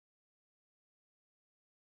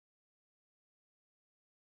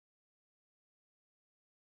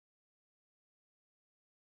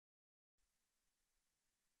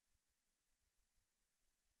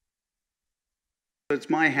It's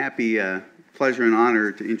my happy pleasure and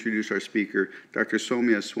honor to introduce our speaker, Dr.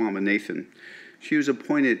 Soumya Swaminathan. She was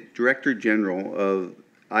appointed Director General of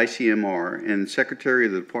ICMR and Secretary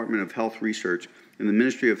of the Department of Health Research in the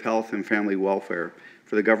Ministry of Health and Family Welfare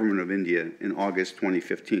for the Government of India in August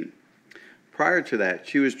 2015. Prior to that,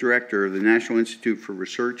 she was Director of the National Institute for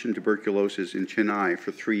Research in Tuberculosis in Chennai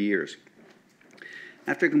for 3 years.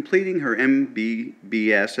 After completing her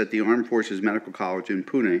MBBS at the Armed Forces Medical College in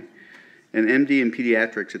Pune, and MD in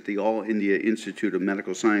Pediatrics at the All India Institute of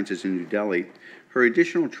Medical Sciences in New Delhi, her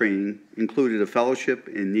additional training included a fellowship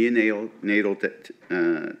in neonatology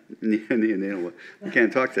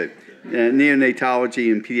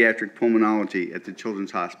and pediatric pulmonology at the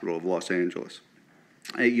Children's Hospital of Los Angeles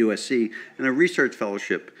at USC, and a research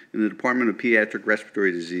fellowship in the Department of Pediatric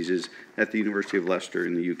Respiratory Diseases at the University of Leicester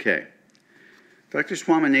in the UK. Dr.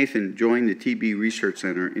 Swaminathan joined the TB Research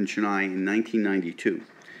Center in Chennai in 1992.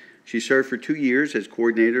 She served for 2 years as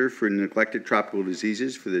coordinator for neglected tropical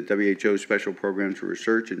diseases for the WHO Special Programs for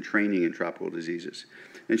Research and Training in Tropical Diseases.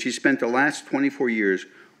 And she spent the last 24 years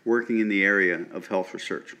working in the area of health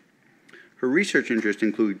research. Her research interests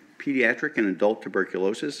include pediatric and adult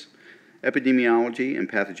tuberculosis, epidemiology and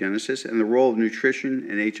pathogenesis, and the role of nutrition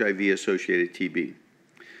and HIV-associated TB.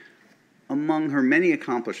 Among her many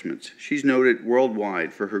accomplishments, she's noted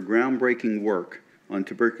worldwide for her groundbreaking work on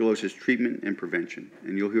tuberculosis treatment and prevention,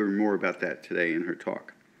 and you'll hear more about that today in her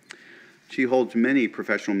talk. She holds many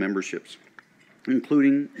professional memberships,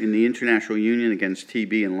 including in the International Union Against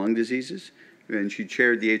TB and Lung Diseases, and she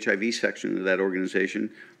chaired the HIV section of that organization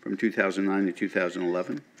from 2009 to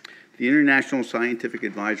 2011, the International Scientific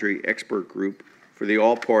Advisory Expert Group for the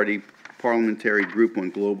All-Party Parliamentary Group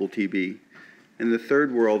on Global TB, and the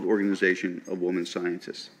Third World Organization of Women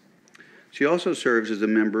Scientists. She also serves as a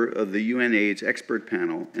member of the UNAIDS expert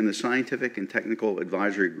panel and the Scientific and Technical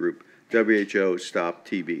Advisory Group, WHO Stop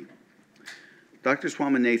TB. Dr.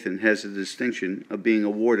 Swaminathan has the distinction of being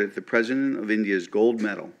awarded the President of India's Gold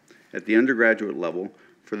Medal at the undergraduate level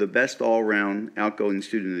for the Best All-Round Outgoing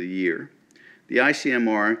Student of the Year, the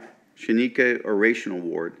ICMR Shanika Oration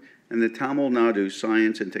Award, and the Tamil Nadu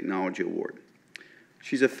Science and Technology Award.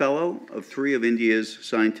 She's a fellow of 3 of India's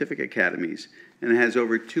scientific academies and has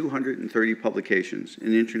over 230 publications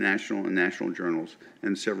in international and national journals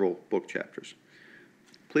and several book chapters.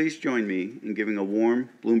 Please join me in giving a warm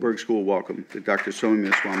Bloomberg School welcome to Dr.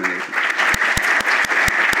 Soumya Swaminathan.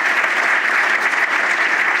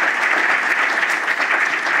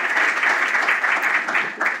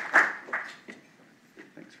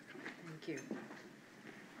 Thanks for coming. Thank you.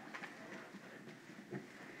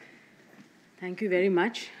 Thank you very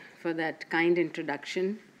much for that kind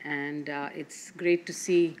introduction. And it's great to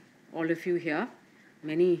see all of you here.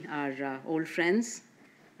 Many are old friends,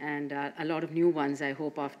 and a lot of new ones, I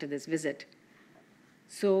hope, after this visit.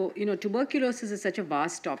 So, you know, tuberculosis is such a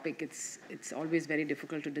vast topic. It's always very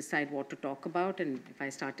difficult to decide what to talk about, and if I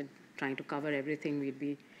started trying to cover everything, we'd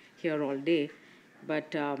be here all day.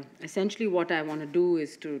 But essentially what I want to do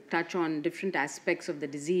is to touch on different aspects of the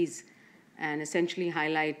disease and essentially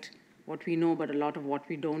highlight what we know, but a lot of what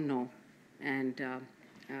we don't know, and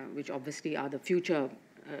which obviously are the future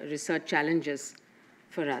research challenges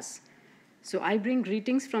for us. So I bring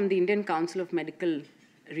greetings from the Indian Council of Medical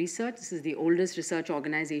Research. This is the oldest research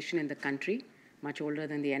organization in the country, much older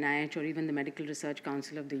than the NIH or even the Medical Research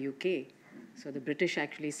Council of the UK. So the British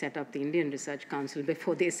actually set up the Indian Research Council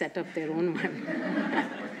before they set up their own one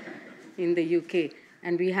in the UK.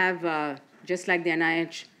 And we have, just like the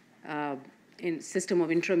NIH, system of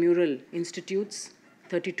intramural institutes,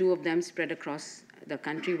 32 of them spread across the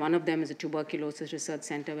country. One of them is a tuberculosis research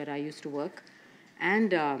center where I used to work,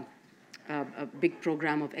 and a big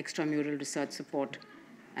program of extramural research support.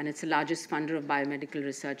 And it's the largest funder of biomedical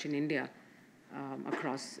research in India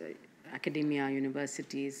across academia,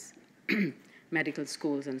 universities, medical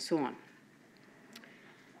schools, and so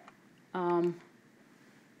on.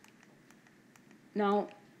 Now,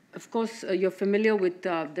 of course, you're familiar with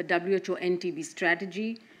the WHO NTB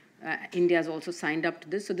strategy. India has also signed up to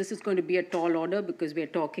this. So this is going to be a tall order because we're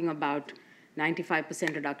talking about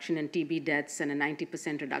 95% reduction in TB deaths and a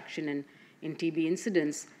 90% reduction in TB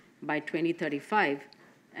incidence by 2035,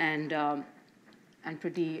 and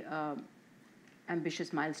pretty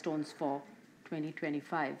ambitious milestones for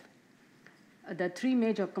 2025. The 3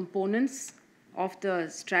 major components of the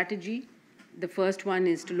strategy. The first one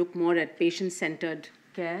is to look more at patient-centered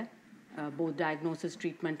care, both diagnosis,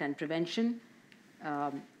 treatment, and prevention.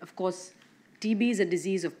 Of course, TB is a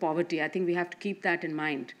disease of poverty. I think we have to keep that in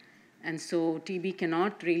mind. And so TB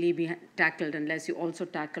cannot really be tackled unless you also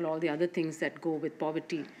tackle all the other things that go with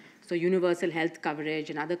poverty, So universal health coverage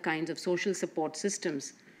and other kinds of social support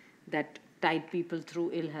systems that tide people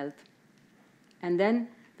through ill health. And then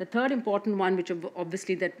the third important one, which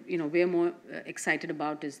obviously that we're more excited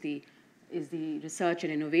about, is the research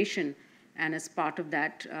and innovation. And as part of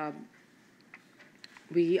that,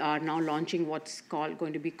 we are now launching what's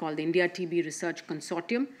going to be called the India TB Research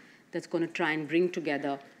Consortium, that's going to try and bring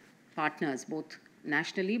together partners, both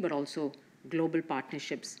nationally but also global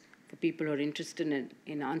partnerships for people who are interested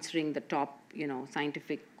in answering the top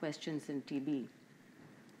scientific questions in TB.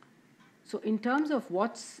 So in terms of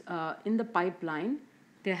what's in the pipeline,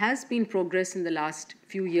 there has been progress in the last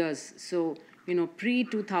few years. So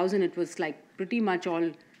pre-2000, it was like pretty much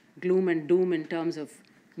all gloom and doom in terms of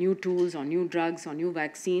new tools or new drugs or new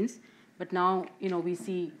vaccines. But now, we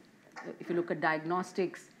see, if you look at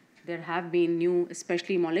diagnostics, there have been new,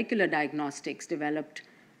 especially molecular diagnostics, developed.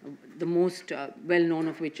 The most well-known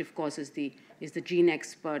of which, of course, is the Gene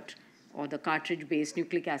Expert or the cartridge-based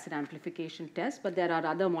nucleic acid amplification test. But there are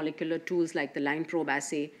other molecular tools like the line probe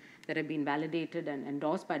assay that have been validated and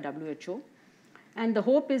endorsed by WHO. And the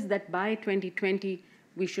hope is that by 2020,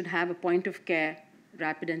 we should have a point-of-care,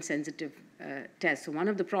 rapid and sensitive test. So one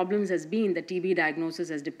of the problems has been that TB diagnosis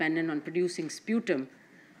is dependent on producing sputum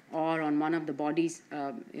or on one of the body's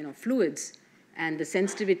fluids, and the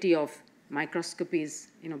sensitivity of microscopy is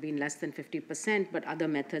being less than 50%, but other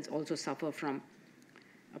methods also suffer from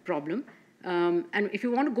a problem. And if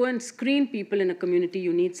you want to go and screen people in a community,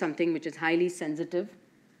 you need something which is highly sensitive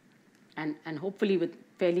and hopefully with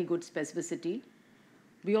fairly good specificity.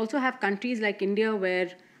 We also have countries like India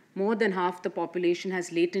where more than half the population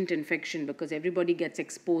has latent infection because everybody gets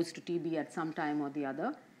exposed to TB at some time or the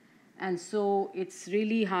other. And so it's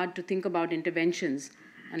really hard to think about interventions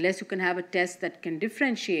unless you can have a test that can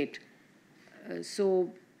differentiate.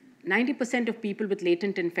 So 90% of people with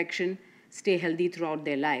latent infection stay healthy throughout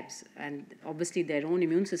their lives. And obviously their own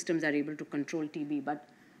immune systems are able to control TB. But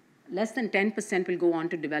less than 10% will go on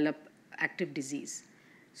to develop active disease.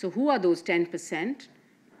 So who are those 10%?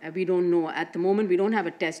 We don't know. At the moment, we don't have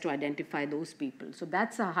a test to identify those people. So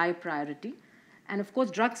that's a high priority. And of course,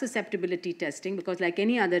 drug susceptibility testing, because like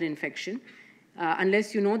any other infection,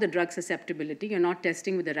 unless you know the drug susceptibility, you're not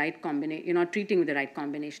testing with the right combination, you're not treating with the right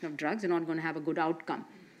combination of drugs, you're not going to have a good outcome.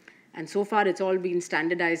 And so far, it's all been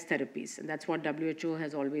standardized therapies, and that's what WHO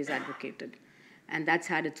has always advocated. And that's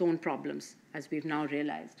had its own problems, as we've now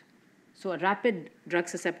realized. So a rapid drug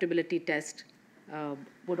susceptibility test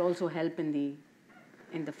would also help in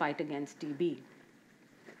the fight against TB.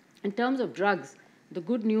 In terms of drugs, the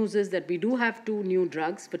good news is that we do have 2 new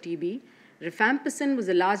drugs for TB. Rifampicin was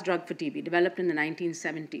the last drug for TB, developed in the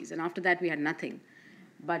 1970s, and after that we had nothing.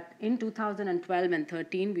 But in 2012 and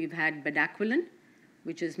 13, we've had bedaquiline,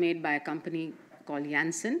 which is made by a company called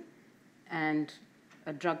Janssen, and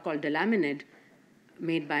a drug called delaminid,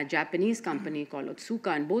 made by a Japanese company called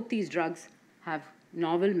Otsuka. And both these drugs have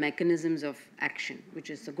novel mechanisms of action, which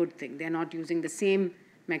is a good thing. They're not using the same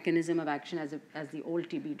mechanism of action as the old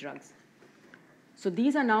TB drugs. So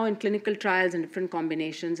these are now in clinical trials in different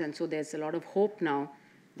combinations, and so there's a lot of hope now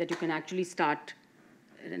that you can actually start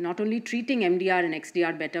not only treating MDR and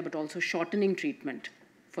XDR better, but also shortening treatment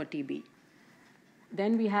for TB.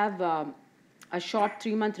 Then we have a short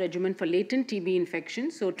 3-month regimen for latent TB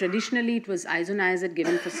infection. So traditionally, it was isoniazid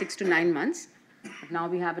given for 6 to 9 months. But now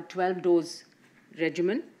we have a 12-dose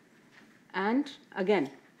regimen. And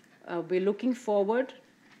again, we're looking forward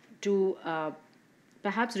to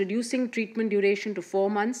perhaps reducing treatment duration to 4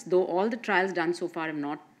 months, though all the trials done so far have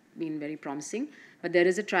not been very promising. But there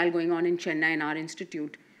is a trial going on in Chennai in our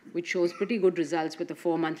institute, which shows pretty good results with a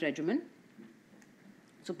 4-month regimen.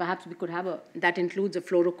 So perhaps we could have that includes a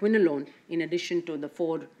fluoroquinolone in addition to the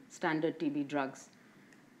 4 standard TB drugs.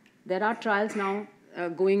 There are trials now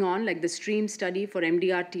going on, like the STREAM study for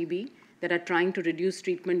MDR TB, that are trying to reduce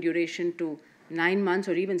treatment duration to 9 months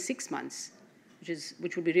or even 6 months,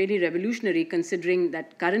 which would be really revolutionary considering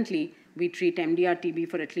that currently we treat MDR TB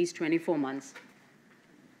for at least 24 months.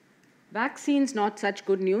 Vaccines, not such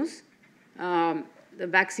good news. The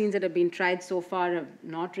vaccines that have been tried so far have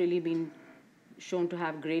not really been shown to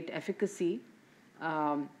have great efficacy.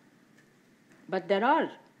 But there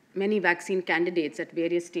are many vaccine candidates at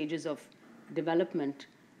various stages of development.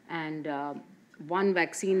 And one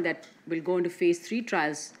vaccine that will go into phase 3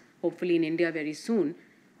 trials, hopefully in India very soon,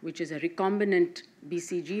 which is a recombinant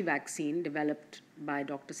BCG vaccine developed by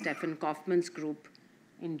Dr. Stefan Kaufmann's group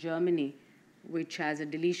in Germany, which has a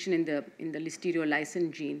deletion in the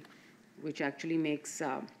listeriolysin gene, which actually makes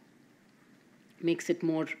it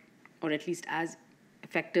more, or at least as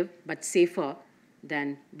effective, but safer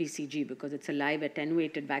than BCG because it's a live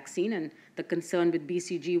attenuated vaccine. And the concern with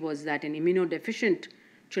BCG was that in immunodeficient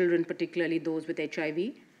children, particularly those with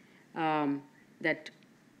HIV, that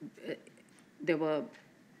they were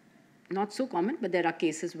not so common, but there are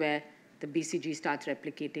cases where the BCG starts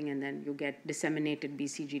replicating and then you get disseminated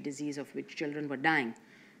BCG disease of which children were dying.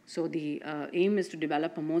 So the aim is to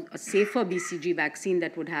develop a safer BCG vaccine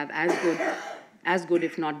that would have as good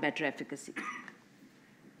if not better efficacy.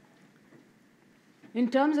 In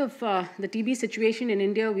terms of the TB situation in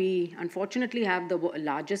India, we unfortunately have the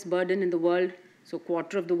largest burden in the world, so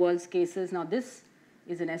quarter of the world's cases. Now this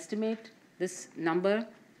is an estimate, this number,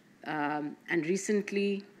 and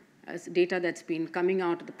recently data that's been coming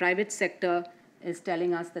out of the private sector is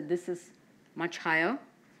telling us that this is much higher.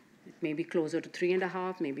 It may be closer to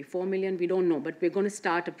 3.5, maybe 4 million, we don't know, but we're going to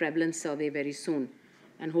start a prevalence survey very soon.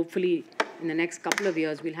 And hopefully in the next couple of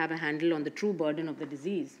years, we'll have a handle on the true burden of the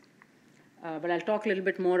disease. But I'll talk a little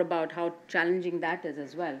bit more about how challenging that is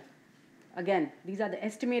as well. Again, these are the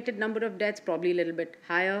estimated number of deaths, probably a little bit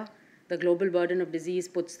higher. The global burden of disease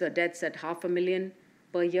puts the deaths at 500,000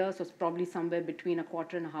 per year, so it's probably somewhere between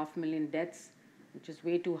 250,000 and 500,000 deaths, which is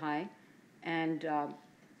way too high. And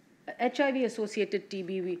HIV-associated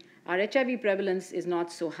TB, our HIV prevalence is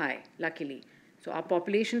not so high, luckily. So our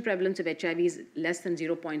population prevalence of HIV is less than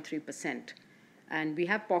 0.3%. And we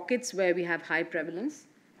have pockets where we have high prevalence,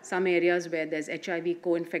 some areas where there's HIV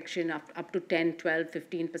co-infection up to 10, 12,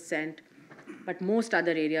 15%. But most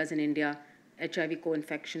other areas in India, HIV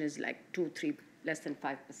co-infection is like 2, 3, less than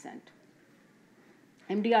 5%.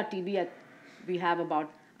 MDR-TB, we have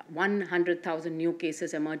about 100,000 new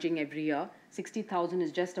cases emerging every year. 60,000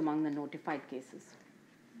 is just among the notified cases.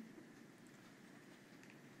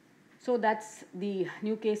 So that's the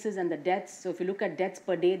new cases and the deaths. So if you look at deaths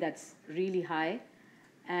per day, that's really high.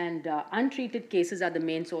 And untreated cases are the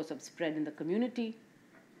main source of spread in the community,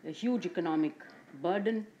 a huge economic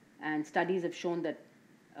burden, and studies have shown that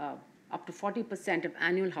up to 40% of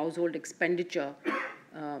annual household expenditure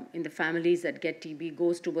in the families that get TB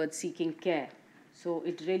goes towards seeking care. So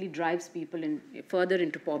it really drives people further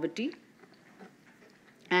into poverty.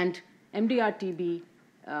 And MDR-TB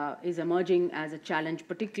is emerging as a challenge,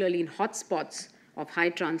 particularly in hotspots of high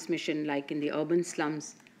transmission, like in the urban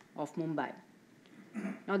slums of Mumbai.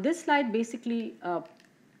 Now, this slide basically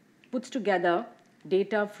puts together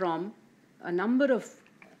data from a number of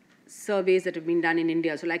surveys that have been done in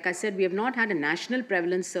India. So like I said, we have not had a national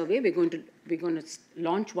prevalence survey. We're going to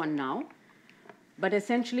launch one now. But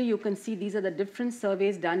essentially, you can see these are the different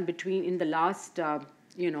surveys done in the last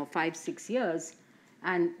 5, 6 years.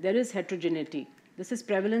 And there is heterogeneity. This is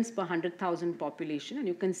prevalence per 100,000 population. And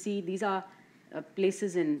you can see these are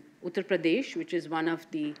places in Uttar Pradesh, which is one of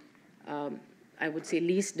the I would say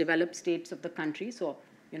least developed states of the country. So,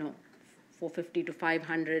 450 to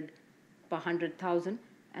 500 per 100,000.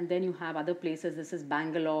 And then you have other places. This is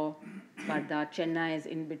Bangalore, Wardha, Chennai is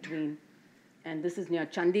in between. And this is near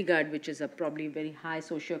Chandigarh, which is a probably very high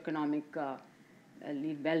socioeconomic,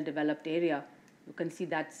 well-developed area. You can see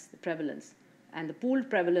that's the prevalence. And the pooled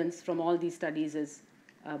prevalence from all these studies is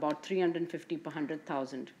about 350 per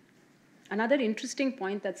 100,000. Another interesting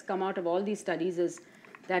point that's come out of all these studies is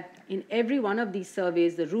that in every one of these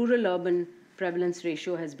surveys, the rural-urban prevalence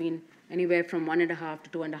ratio has been anywhere from 1.5 to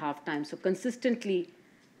 2.5 times. So consistently,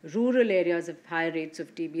 rural areas have higher rates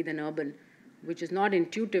of TB than urban, which is not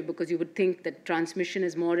intuitive because you would think that transmission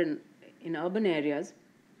is more in urban areas.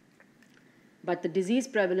 But the disease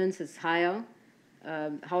prevalence is higher.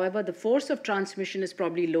 However, the force of transmission is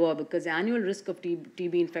probably lower because the annual risk of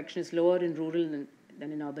TB infection is lower in rural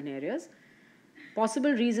than in urban areas.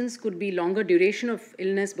 Possible reasons could be longer duration of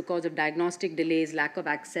illness because of diagnostic delays, lack of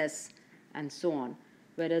access, and so on.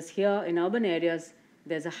 Whereas here in urban areas,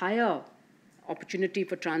 there's a higher opportunity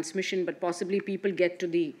for transmission, but possibly people get to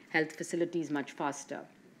the health facilities much faster.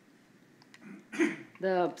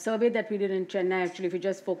 The survey that we did in Chennai, actually, if you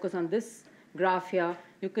just focus on this graph here,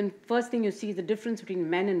 first thing you see is the difference between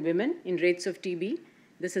men and women in rates of TB.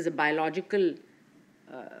 This is a biological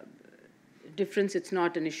difference. It's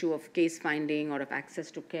not an issue of case finding or of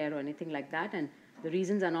access to care or anything like that, and the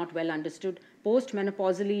reasons are not well understood.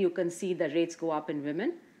 Post-menopausally, you can see the rates go up in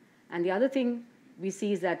women. And the other thing we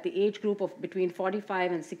see is that the age group of between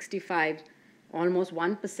 45 and 65, almost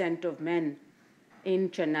 1% of men in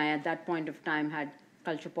Chennai at that point of time had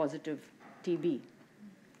culture-positive TB.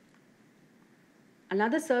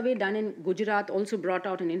 Another survey done in Gujarat also brought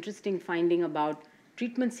out an interesting finding about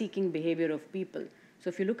treatment-seeking behavior of people. So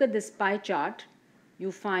if you look at this pie chart,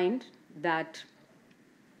 you find that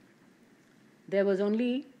there was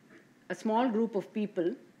only a small group of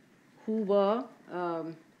people who were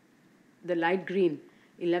the light green,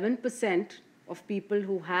 11% of people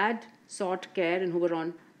who had sought care and who were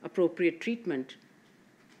on appropriate treatment.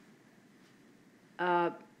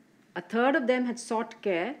 A third of them had sought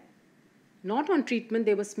care, not on treatment,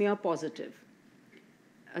 they were smear positive.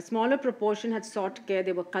 A smaller proportion had sought care,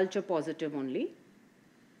 they were culture positive only.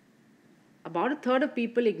 About a third of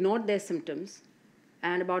people ignored their symptoms,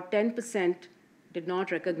 and about 10% did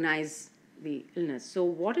not recognize the illness. So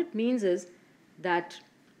what it means is that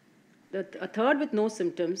a third with no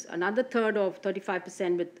symptoms, another third of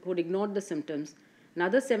 35% who had ignored the symptoms,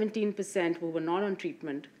 another 17% who were not on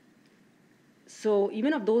treatment. So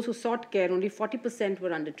even of those who sought care, only 40%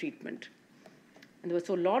 were under treatment. And there was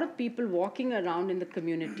a lot of people walking around in the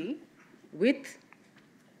community with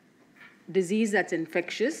disease that's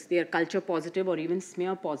infectious. They are culture positive or even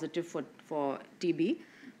smear positive for TB,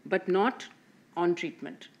 but not on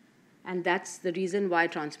treatment. And that's the reason why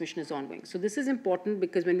transmission is ongoing. So this is important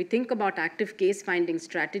because when we think about active case finding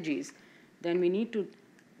strategies, then we need to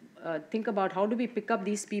think about how do we pick up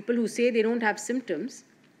these people who say they don't have symptoms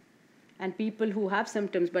and people who have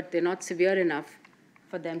symptoms but they're not severe enough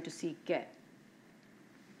for them to seek care.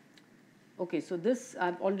 Okay, so this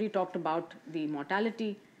I've already talked about the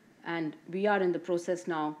mortality, and we are in the process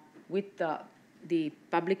now with the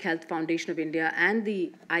Public Health Foundation of India and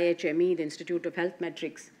the IHME, the Institute of Health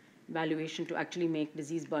Metrics evaluation, to actually make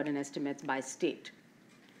disease burden estimates by state.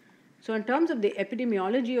 So in terms of the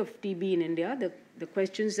epidemiology of TB in India, the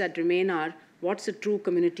questions that remain are, what's the true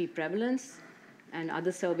community prevalence? And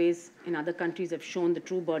other surveys in other countries have shown the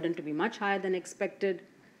true burden to be much higher than expected.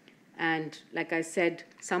 And like I said,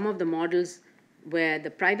 some of the models where the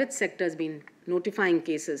private sector has been notifying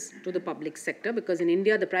cases to the public sector, because in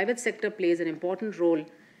India, the private sector plays an important role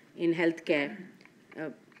in healthcare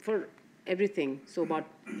for everything. So about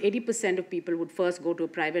 80% of people would first go to a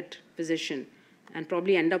private physician and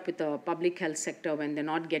probably end up with a public health sector when they're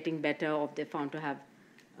not getting better or they're found to have,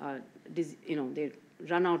 they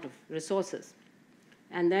run out of resources.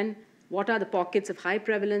 And then what are the pockets of high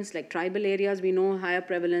prevalence, like tribal areas, we know higher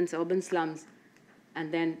prevalence, urban slums.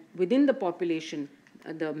 And then within the population,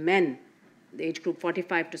 the men, the age group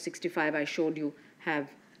 45 to 65 I showed you, have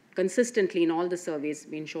consistently in all the surveys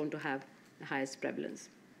been shown to have the highest prevalence.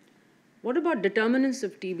 What about determinants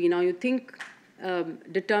of TB? Now you think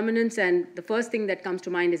determinants, and the first thing that comes to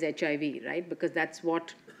mind is HIV, right? Because that's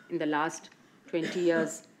what in the last 20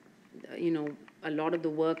 years, a lot of the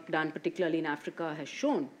work done, particularly in Africa, has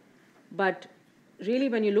shown. But really,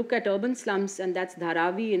 when you look at urban slums, and that's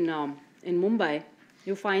Dharavi in Mumbai,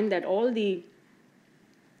 you find that all the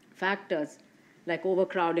factors like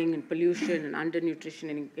overcrowding and pollution and undernutrition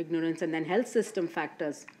and ignorance, and then health system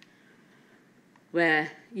factors, where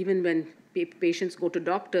even when patients go to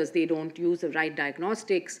doctors, they don't use the right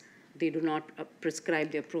diagnostics, they do not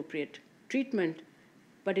prescribe the appropriate treatment.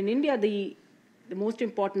 But in India, the most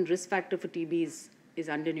important risk factor for TB is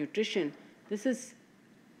undernutrition. This is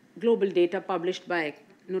global data published by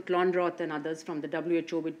Knut Londroth and others from the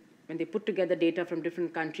WHO. When they put together data from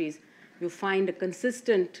different countries, you find a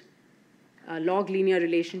consistent log linear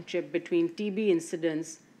relationship between TB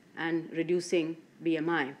incidence and reducing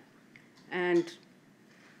BMI. And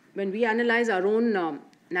when we analyze our own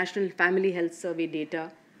National Family Health Survey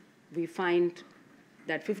data, we find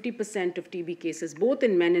that 50% of TB cases, both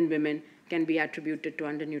in men and women, can be attributed to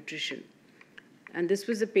undernutrition. And this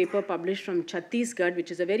was a paper published from Chhattisgarh,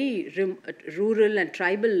 which is a very rural and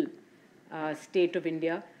tribal state of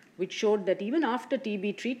India, which showed that even after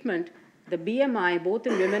TB treatment, the BMI, both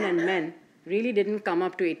in women and men, really didn't come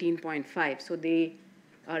up to 18.5. So they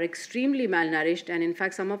are extremely malnourished, and in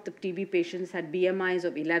fact, some of the TB patients had BMIs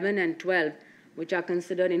of 11 and 12, which are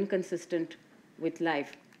considered inconsistent with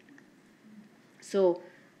life. So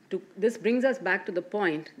this brings us back to the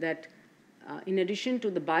point that in addition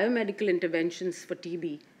to the biomedical interventions for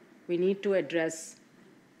TB, we need to address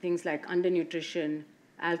things like undernutrition,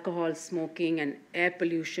 alcohol, smoking, and air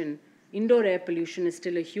pollution. Indoor air pollution is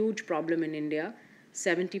still a huge problem in India.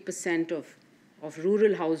 70% of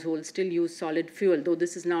rural households still use solid fuel, though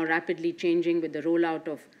this is now rapidly changing with the rollout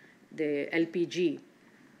of the LPG.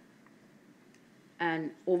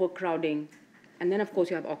 And overcrowding. And then, of course,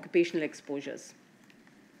 you have occupational exposures.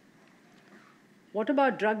 What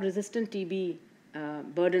about drug-resistant TB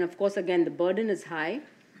burden? Of course, again, the burden is high.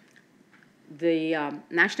 The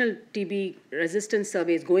National TB Resistance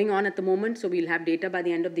Survey is going on at the moment, so we'll have data by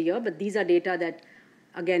the end of the year. But these are data that,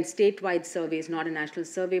 again, statewide surveys, not a national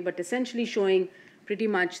survey, but essentially showing pretty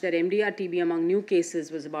much that MDR-TB among new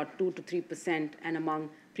cases was about 2 to 3%, and among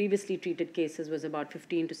previously treated cases was about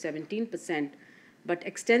 15 to 17%. But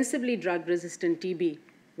extensively drug-resistant TB,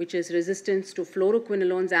 which is resistance to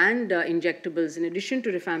fluoroquinolones and injectables, in addition to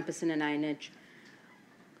rifampicin and INH,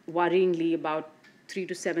 worryingly about 3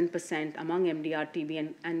 to 7% among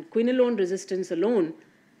MDR-TB. And quinolone resistance alone,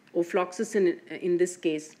 ofloxacin in this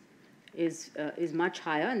case, is much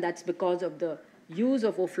higher, and that's because of the use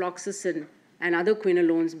of ofloxacin and other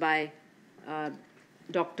quinolones by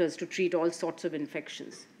doctors to treat all sorts of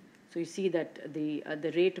infections. So you see that the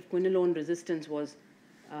rate of quinolone resistance was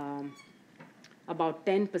about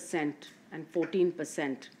 10% and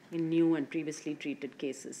 14% in new and previously treated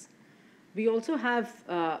cases. We also have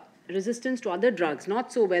resistance to other drugs,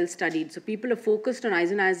 not so well studied. So people are focused on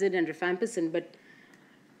isoniazid and rifampicin, but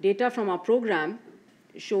data from our program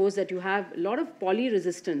shows that you have a lot of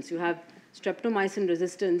polyresistance. You have streptomycin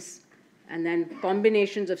resistance, and then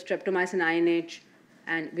combinations of streptomycin INH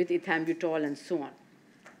and with ethambutol and so on.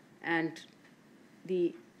 And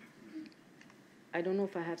I don't know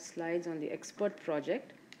if I have slides on the expert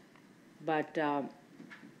project, but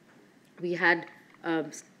we had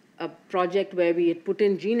a project where we had put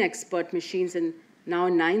in gene expert machines now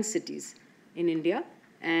in 9 cities in India,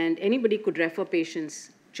 and anybody could refer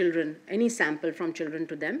patients, children, any sample from children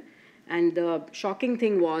to them. And the shocking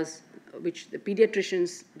thing was, which the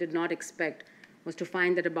pediatricians did not expect, was to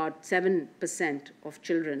find that about 7% of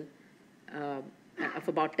children, of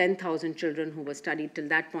about 10,000 children who were studied till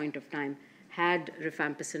that point of time, had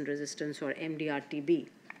rifampicin resistance or MDR-TB.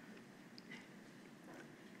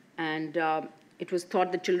 And it was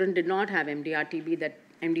thought that children did not have MDR-TB, that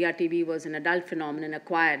MDR-TB was an adult phenomenon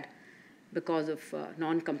acquired because of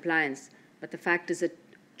non-compliance. But the fact is that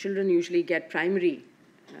children usually get primary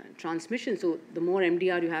transmission, so the more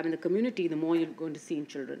MDR you have in the community, the more you're going to see in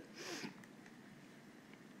children.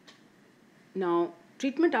 Now,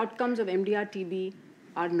 treatment outcomes of MDR-TB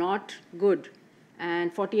are not good,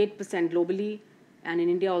 and 48% globally, and in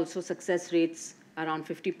India also success rates around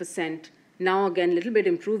 50%. Now again, a little bit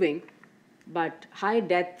improving, but high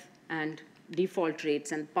death and default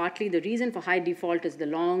rates. And partly the reason for high default is the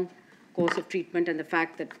long course of treatment and the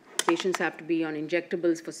fact that patients have to be on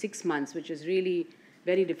injectables for 6 months, which is really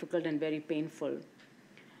very difficult and very painful.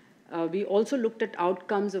 We also looked at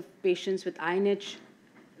outcomes of patients with INH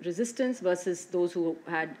resistance versus those who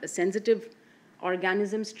had a sensitive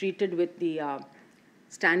organisms treated with the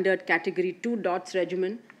standard category 2 DOTS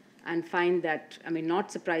regimen, and find that, I mean,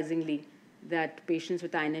 not surprisingly, that patients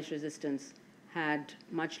with INH resistance had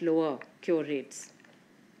much lower cure rates.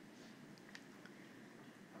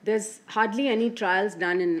 There's hardly any trials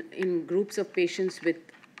done in groups of patients with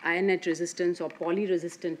INH resistance or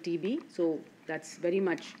polyresistant TB, so that's very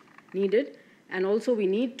much needed. And also we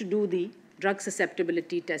need to do the drug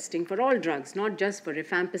susceptibility testing for all drugs, not just for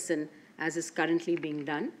rifampicin, as is currently being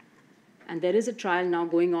done. And there is a trial now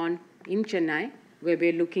going on in Chennai where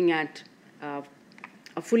we're looking at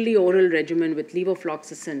a fully oral regimen with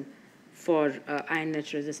levofloxacin for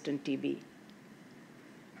INH-resistant TB.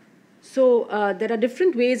 So there are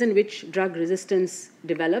different ways in which drug resistance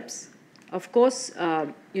develops. Of course,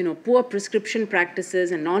 poor prescription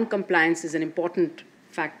practices and non-compliance is an important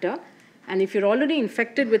factor. And if you're already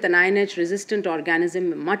infected with an INH-resistant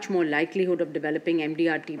organism, much more likelihood of developing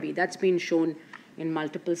MDR-TB. That's been shown in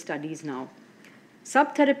multiple studies now.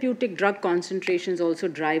 Subtherapeutic drug concentrations also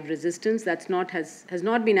drive resistance. That's has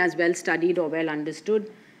not been as well studied or well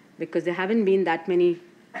understood because there haven't been that many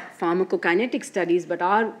pharmacokinetic studies, but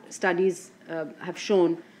our studies have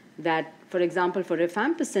shown that, for example, for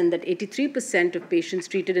rifampicin, that 83% of patients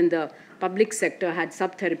treated in the public sector had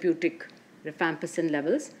subtherapeutic rifampicin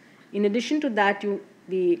levels. In addition to that,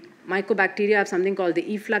 the mycobacteria have something called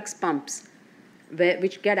the efflux pumps,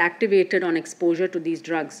 which get activated on exposure to these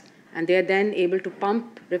drugs. And they are then able to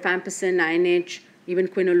pump rifampicin, INH, even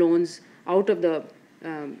quinolones out of the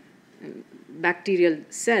bacterial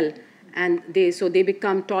cell, and they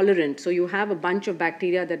become tolerant. So you have a bunch of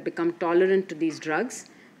bacteria that become tolerant to these drugs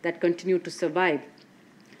that continue to survive.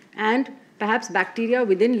 And perhaps bacteria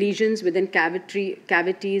within lesions, within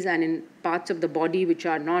cavities, and in parts of the body which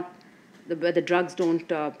are not, where the drugs don't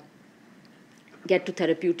get to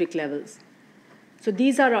therapeutic levels. So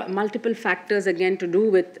these are multiple factors, again, to do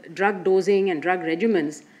with drug dosing and drug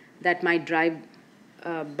regimens that might drive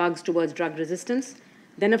bugs towards drug resistance.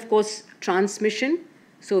 Then, of course, transmission.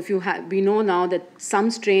 So if we know now that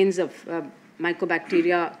some strains of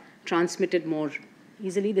mycobacteria transmitted more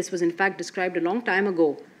easily. This was, in fact, described a long time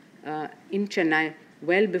ago in Chennai,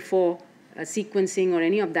 well before sequencing or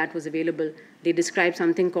any of that was available. They described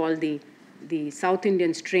something called the South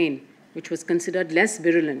Indian strain, which was considered less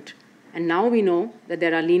virulent. And now we know that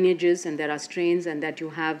there are lineages and there are strains, and that you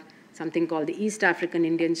have something called the East African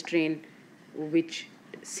Indian strain, which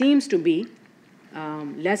seems to be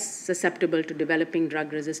less susceptible to developing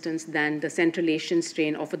drug resistance than the Central Asian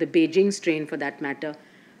strain, or for the Beijing strain for that matter,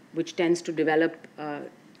 which tends to develop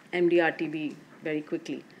MDR-TB very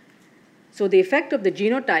quickly. So the effect of the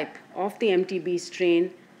genotype of the MTB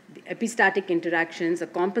strain, the epistatic interactions, the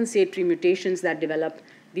compensatory mutations that develop,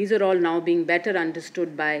 these are all now being better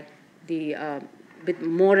understood by the, with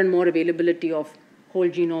more and more availability of whole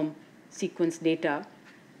genome sequence data.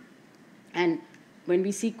 And when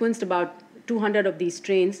we sequenced about 200 of these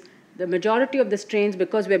strains, the majority of the strains,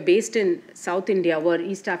 because we're based in South India, were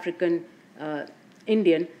East African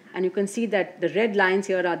Indian. And you can see that the red lines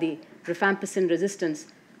here are the rifampicin resistance.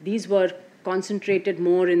 These were concentrated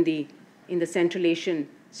more in the Central Asian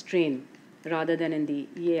strain rather than in the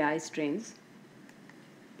EAI strains.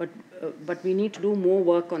 But we need to do more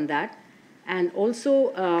work on that. And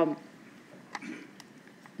also,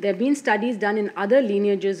 there have been studies done in other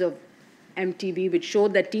lineages of MTB which show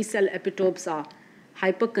that T-cell epitopes are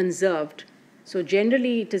hyperconserved. So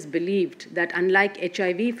generally, it is believed that unlike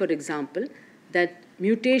HIV, for example, that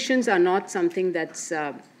mutations are not something that's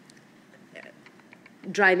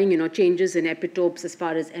driving changes in epitopes as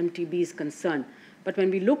far as MTB is concerned. But when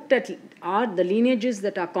we looked at the lineages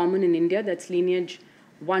that are common in India, that's lineage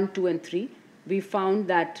 1, 2, and 3, we found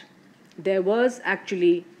that there was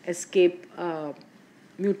actually escape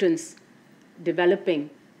mutants developing,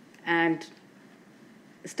 and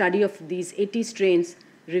a study of these 80 strains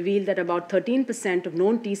revealed that about 13% of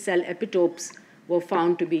known T-cell epitopes were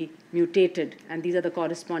found to be mutated, and these are the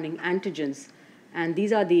corresponding antigens. And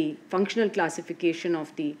these are the functional classification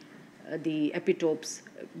of the epitopes,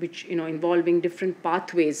 which involving different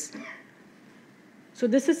pathways. So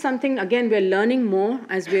this is something, again, we're learning more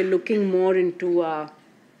as we're looking more into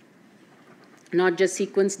not just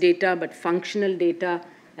sequence data, but functional data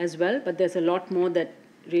as well. But there's a lot more that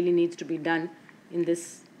really needs to be done in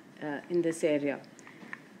this area.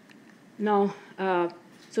 Now,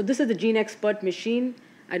 so this is the GeneXpert machine.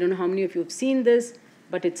 I don't know how many of you have seen this,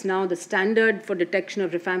 but it's now the standard for detection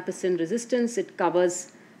of rifampicin resistance. It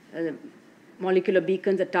covers molecular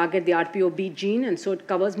beacons that target the RPOB gene, and so it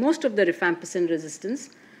covers most of the rifampicin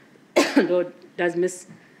resistance, though it does miss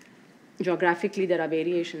geographically. There are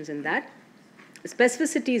variations in that. The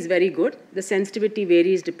specificity is very good. The sensitivity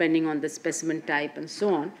varies depending on the specimen type and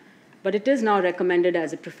so on, but it is now recommended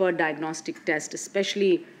as a preferred diagnostic test,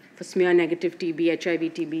 especially for smear-negative TB, HIV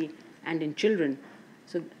TB, and in children.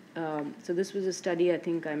 So this was a study I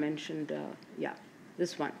think I mentioned,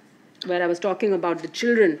 this one, where I was talking about the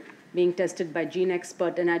children being tested by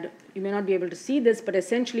GeneXpert. And you may not be able to see this, but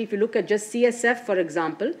essentially if you look at just CSF, for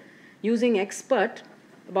example, using Expert,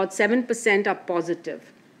 about 7% are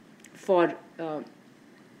positive for,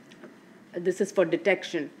 this is for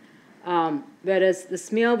detection, whereas the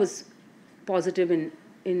smear was positive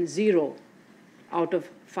in 0 out of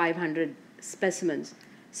 500 specimens.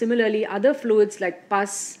 Similarly, other fluids like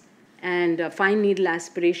pus and fine needle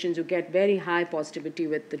aspirations, you get very high positivity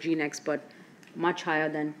with the GeneXpert, much higher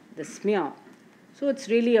than the smear. So it's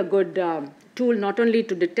really a good tool not only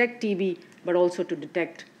to detect TB, but also to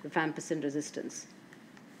detect rifampicin resistance.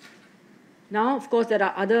 Now, of course, there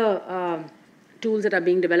are other tools that are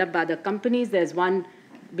being developed by other companies. There's one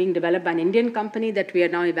being developed by an Indian company that we are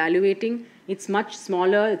now evaluating. It's much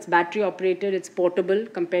smaller, it's battery operated, it's portable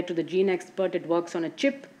compared to the GeneXpert. It works on a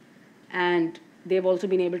chip, and they've also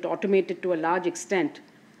been able to automate it to a large extent.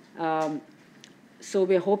 So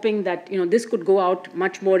we're hoping that this could go out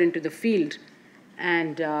much more into the field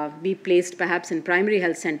and be placed perhaps in primary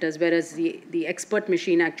health centers, whereas the Expert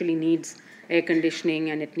machine actually needs air conditioning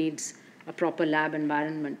and it needs a proper lab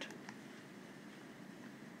environment.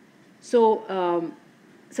 So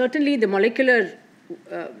certainly the molecular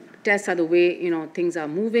tests are the way things are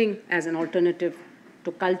moving as an alternative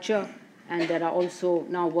to culture, and there are also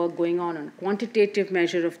now work going on quantitative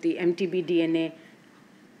measure of the MTB DNA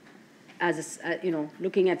as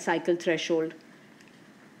looking at cycle threshold.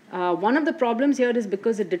 One of the problems here is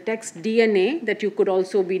because it detects DNA, that you could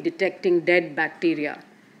also be detecting dead bacteria.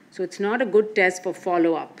 So it's not a good test for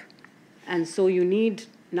follow-up. And so you need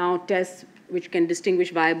now tests which can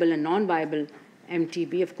distinguish viable and non-viable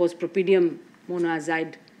MTB. Of course, propidium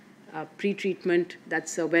monoazide pretreatment,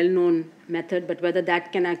 that's a well-known method, but whether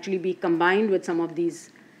that can actually be combined with some of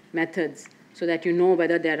these methods so that you know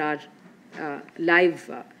whether there are live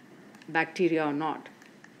bacteria or not.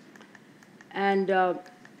 And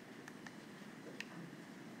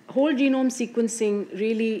whole genome sequencing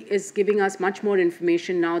really is giving us much more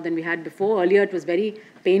information now than we had before. Earlier, it was very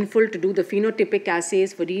painful to do the phenotypic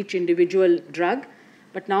assays for each individual drug,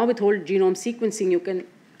 but now with whole genome sequencing, you can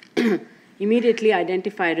immediately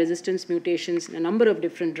identify resistance mutations in a number of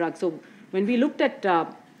different drugs. So When we looked at,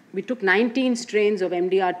 we took 19 strains of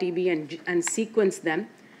MDR-TB and sequenced them,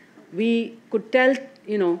 we could tell,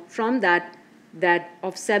 from that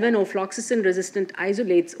of 7 ofloxacin-resistant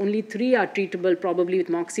isolates, only 3 are treatable probably with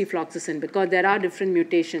moxifloxacin because there are different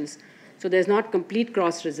mutations. So there's not complete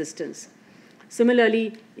cross-resistance.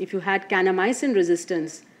 Similarly, if you had kanamycin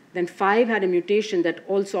resistance, then 5 had a mutation that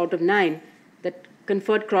also out of 9 that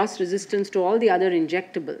conferred cross-resistance to all the other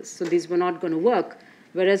injectables. So these were not going to work.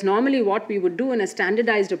 Whereas normally what we would do in a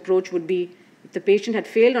standardized approach would be if the patient had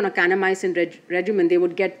failed on a kanamycin regimen, they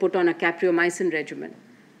would get put on a capreomycin regimen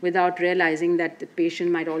without realizing that the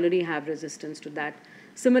patient might already have resistance to that.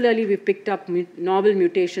 Similarly, we picked up novel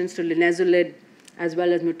mutations to linezolid as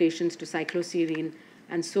well as mutations to cycloserine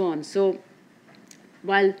and so on. So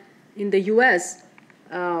while in the US,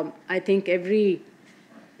 I think every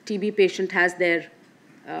TB patient has their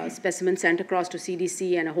specimen sent across to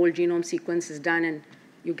CDC and a whole genome sequence is done and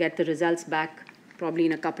you get the results back probably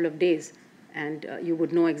in a couple of days and you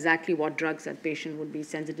would know exactly what drugs that patient would be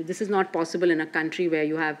sensitive. This is not possible in a country where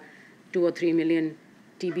you have 2 or 3 million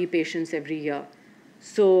TB patients every year.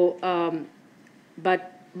 So,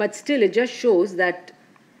 but still it just shows that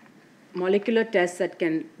molecular tests that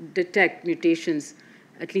can detect mutations,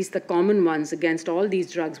 at least the common ones against all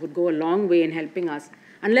these drugs, would go a long way in helping us.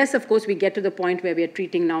 Unless, of course, we get to the point where we are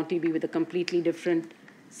treating now TB with a completely different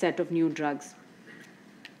set of new drugs.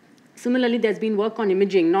 Similarly, there's been work on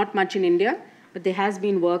imaging, not much in India, but there has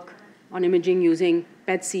been work on imaging using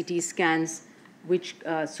PET-CT scans, which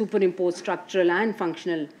superimpose structural and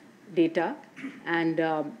functional data.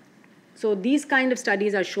 And so these kind of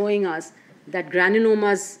studies are showing us that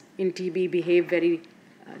granulomas in TB behave very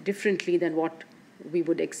differently than what we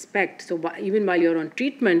would expect. So even while you're on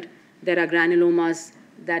treatment, there are granulomas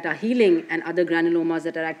that are healing and other granulomas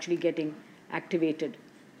that are actually getting activated.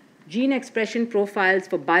 Gene expression profiles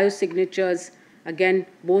for biosignatures, again,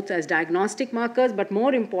 both as diagnostic markers, but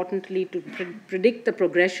more importantly, to predict the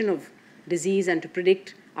progression of disease and to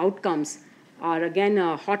predict outcomes are, again,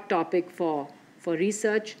 a hot topic for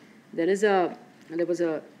research. There was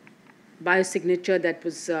a biosignature that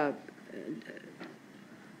was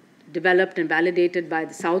developed and validated by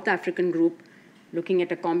the South African group, looking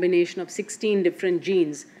at a combination of 16 different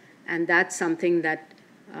genes, and that's something that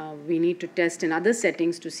we need to test in other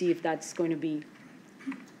settings to see if that's going to be,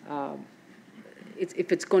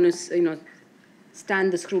 if it's going to,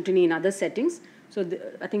 stand the scrutiny in other settings. So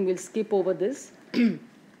I think we'll skip over this.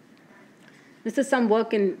 This is some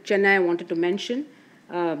work in Chennai I wanted to mention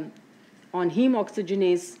on heme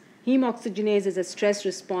oxygenase. Heme oxygenase is a stress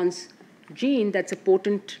response gene that's a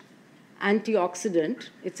potent antioxidant.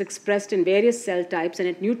 It's expressed in various cell types and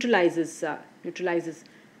it neutralizes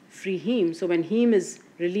free heme. So when heme is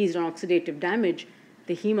released on oxidative damage,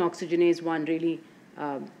 the heme oxygenase 1 really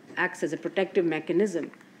acts as a protective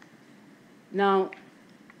mechanism. Now,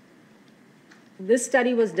 this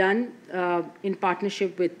study was done in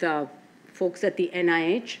partnership with folks at the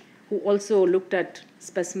NIH, who also looked at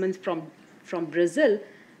specimens from Brazil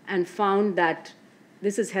and found that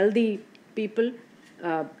this is healthy people,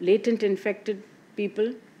 latent infected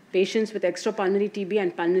people, patients with extrapulmonary TB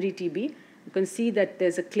and pulmonary TB. You can see that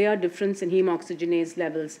there's a clear difference in heme oxygenase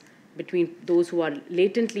levels between those who are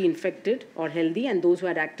latently infected or healthy and those who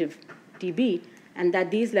had active TB, and that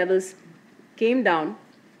these levels came down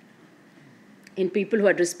in people who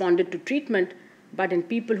had responded to treatment, but in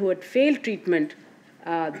people who had failed treatment,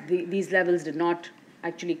 these levels did not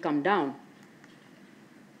actually come down.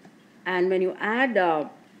 And when you add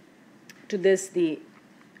to this the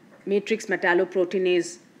matrix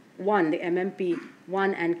metalloproteinase 1, the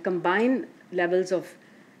MMP1, and combine levels of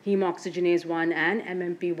heme oxygenase 1 and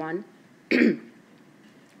MMP1,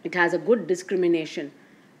 it has a good discrimination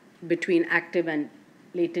between active and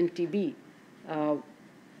latent TB,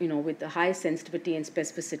 with a high sensitivity and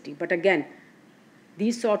specificity. But again,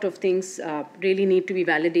 these sort of things really need to be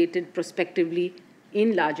validated prospectively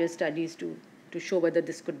in larger studies to show whether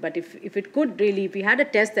this could. But if it could really, if we had a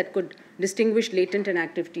test that could distinguish latent and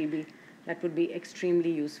active TB, that would be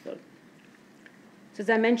extremely useful. So as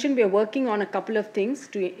I mentioned, we are working on a couple of things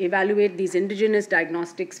to evaluate these indigenous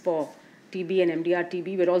diagnostics for TB and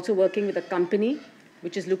MDR-TB. We're also working with a company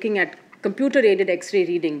which is looking at computer-aided X-ray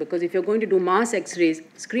reading, because if you're going to do mass X-rays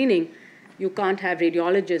screening, you can't have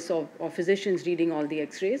radiologists or physicians reading all the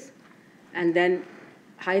X-rays. And then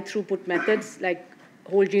high-throughput methods like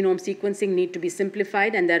whole genome sequencing need to be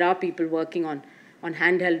simplified, and there are people working on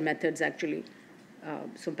handheld methods, actually.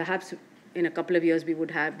 So perhaps in a couple of years, we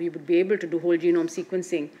would be able to do whole genome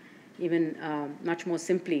sequencing even much more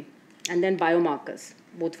simply, and then biomarkers,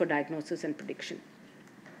 both for diagnosis and prediction.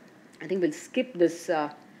 I think we'll skip this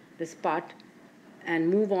this part and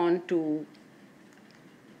move on to,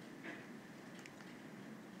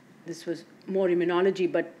 this was more immunology,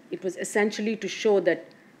 but it was essentially to show that,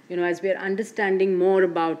 as we are understanding more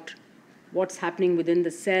about what's happening within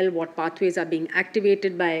the cell, what pathways are being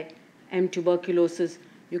activated by M. tuberculosis,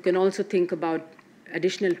 you can also think about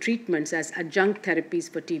additional treatments as adjunct therapies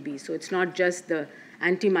for TB. So it's not just the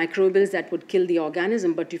antimicrobials that would kill the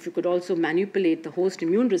organism, but if you could also manipulate the host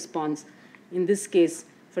immune response, in this case,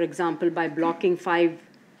 for example, by blocking 5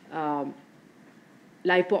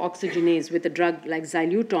 lipooxygenase with a drug like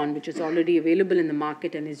xylutone, which is already available in the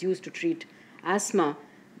market and is used to treat asthma.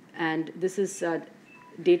 And this is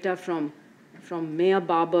data from Meyer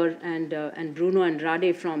Barber and Bruno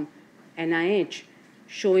Andrade from NIH,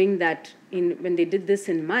 showing that when they did this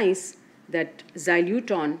in mice, that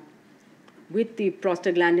xylutone with the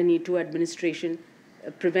prostaglandin E2 administration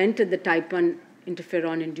prevented the type 1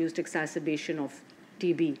 interferon-induced exacerbation of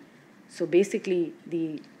TB. So basically,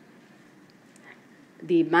 the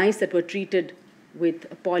mice that were treated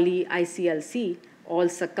with poly-ICLC all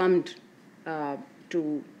succumbed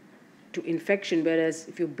to infection, whereas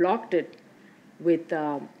if you blocked it with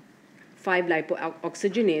 5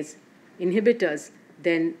 lipooxygenase inhibitors,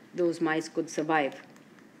 then those mice could survive.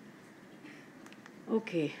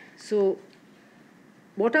 Okay, so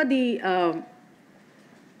what are the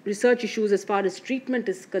research issues as far as treatment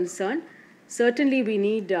is concerned? Certainly, we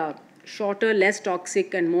need shorter, less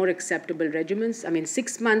toxic, and more acceptable regimens. I mean,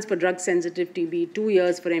 6 months for drug-sensitive TB, 2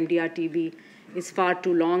 years for MDR-TB is far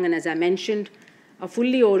too long. And as I mentioned, a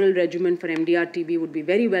fully oral regimen for MDR-TB would be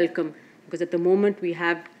very welcome, because at the moment we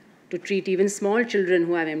have to treat even small children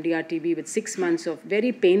who have MDR-TB with 6 months of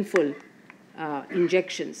very painful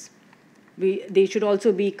injections. They should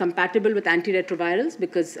also be compatible with antiretrovirals,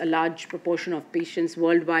 because a large proportion of patients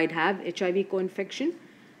worldwide have HIV co-infection.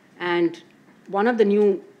 And one of the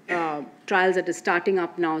new trials that is starting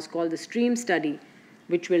up now is called the STREAM study,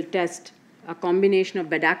 which will test a combination of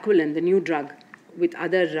bedaquiline, the new drug, with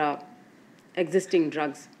other existing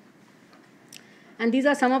drugs. And these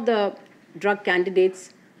are some of the drug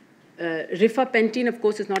candidates. Rifapentine, of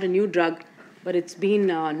course, is not a new drug, but it's been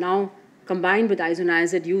now combined with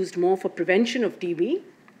isoniazid, used more for prevention of TB.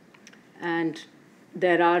 And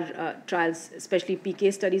there are trials, especially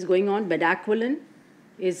PK studies going on. Bedaquiline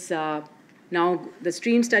is now, the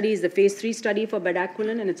STREAM study is the phase 3 study for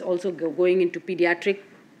bedaquiline, and it's also going into pediatric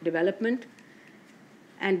development.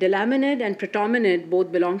 And delaminid and pretominid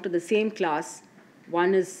both belong to the same class.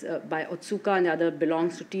 One is by Otsuka and the other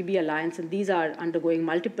belongs to TB Alliance, and these are undergoing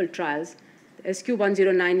multiple trials. The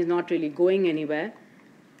SQ109 is not really going anywhere.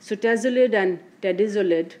 Sutezolid and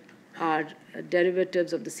tedizolid are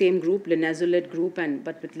derivatives of the same group, linezolid group,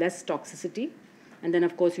 but with less toxicity. And then,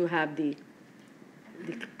 of course, you have the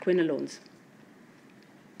quinolones.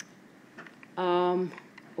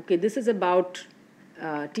 Okay, this is about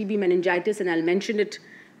TB meningitis, and I'll mention it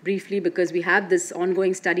briefly because we have this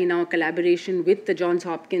ongoing study now, collaboration with the Johns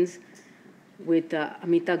Hopkins, with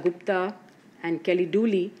Amita Gupta and Kelly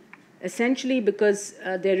Dooley, essentially because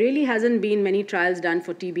there really hasn't been many trials done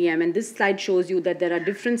for TBM. And this slide shows you that there are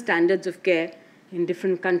different standards of care in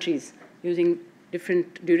different countries using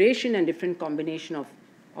different duration and different combination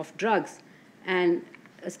of drugs. And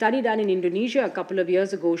a study done in Indonesia a couple of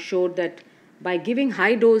years ago showed that by giving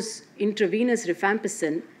high-dose intravenous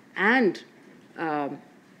rifampicin and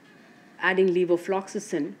adding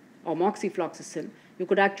levofloxacin or moxifloxacin, you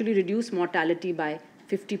could actually reduce mortality by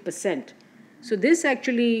 50%. So this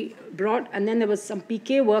actually brought, and then there was some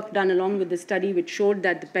PK work done along with the study which showed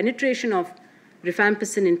that the penetration of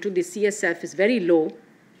rifampicin into the CSF is very low,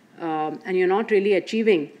 and you're not really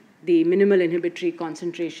achieving the minimal inhibitory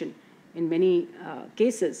concentration in many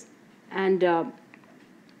cases. And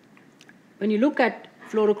when you look at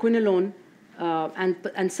fluoroquinolone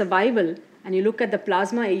and survival, and you look at the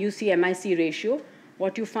plasma AUC-MIC ratio,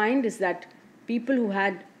 what you find is that people who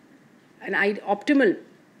had an optimal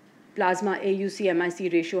plasma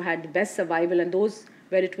AUC-MIC ratio had the best survival, and those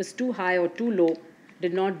where it was too high or too low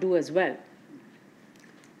did not do as well.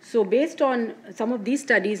 So based on some of these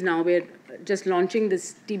studies now, we're just launching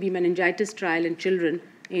this TB meningitis trial in children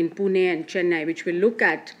in Pune and Chennai, which will look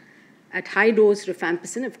at high-dose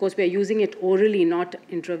rifampicin. Of course, we're using it orally, not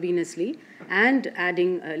intravenously, and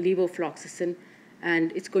adding levofloxacin.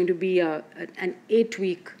 And it's going to be an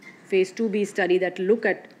 8-week phase 2b study that will look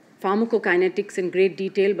at pharmacokinetics in great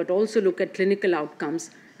detail, but also look at clinical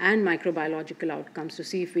outcomes and microbiological outcomes to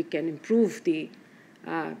see if we can improve the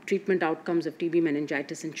treatment outcomes of TB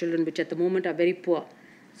meningitis in children, which at the moment are very poor.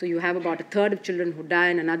 So you have about a third of children who die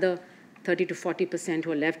and another 30 to 40%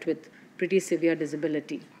 who are left with pretty severe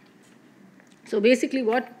disability. So basically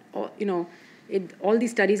what all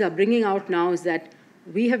these studies are bringing out now is that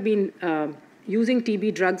we have been using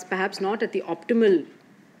TB drugs perhaps not at the optimal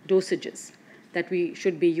dosages that we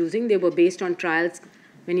should be using. They were based on trials,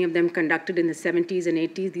 many of them conducted in the 70s and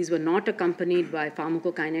 80s. These were not accompanied by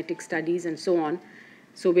pharmacokinetic studies and so on.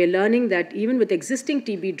 So we're learning that even with existing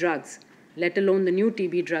TB drugs, let alone the new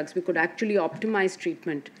TB drugs, we could actually optimize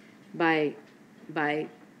treatment by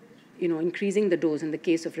increasing the dose. In the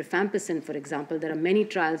case of rifampicin, for example, there are many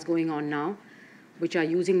trials going on now which are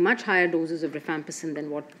using much higher doses of rifampicin than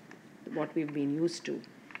what we've been used to.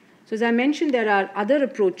 So as I mentioned, there are other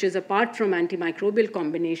approaches apart from antimicrobial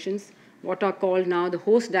combinations, what are called now the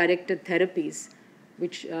host-directed therapies,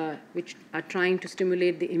 which are trying to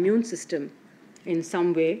stimulate the immune system in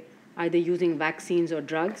some way, either using vaccines or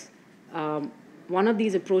drugs. One of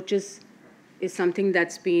these approaches is something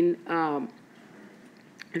that's been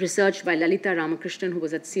researched by Lalita Ramakrishnan, who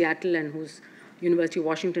was at Seattle and who's University of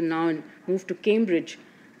Washington now and moved to Cambridge,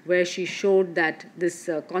 where she showed that this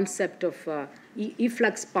concept of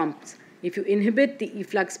efflux pumps, if you inhibit the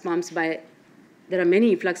efflux pumps there are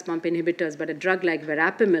many efflux pump inhibitors, but a drug like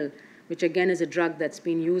verapamil, which again is a drug that's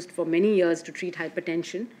been used for many years to treat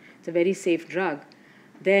hypertension, it's a very safe drug,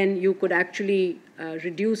 then you could actually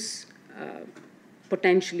reduce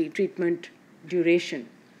potentially treatment duration.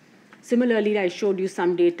 Similarly, I showed you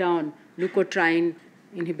some data on leukotriene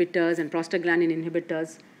inhibitors and prostaglandin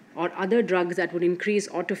inhibitors or other drugs that would increase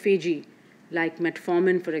autophagy, like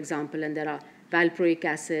metformin, for example, and there are valproic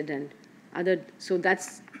acid and other. So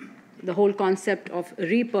that's the whole concept of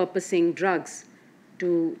repurposing drugs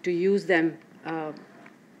to use them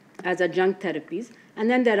as adjunct therapies. And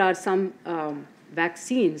then there are some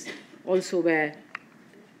vaccines also where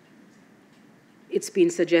it's been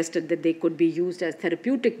suggested that they could be used as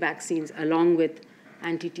therapeutic vaccines along with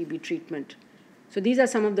anti-TB treatment. So these are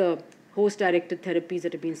some of the host-directed therapies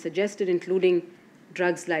that have been suggested, including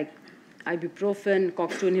drugs like ibuprofen,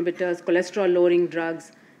 COX-2 inhibitors, cholesterol-lowering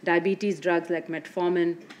drugs, diabetes drugs like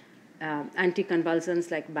metformin,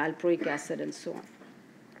 anticonvulsants like valproic acid, and so on.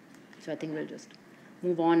 So I think we'll just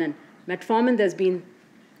move on. And metformin, there's been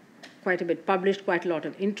quite a bit published, quite a lot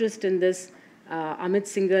of interest in this. Amit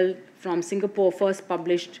Singhal from Singapore first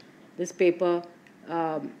published this paper,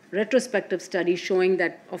 retrospective study showing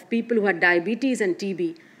that of people who had diabetes and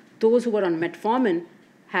TB, those who were on metformin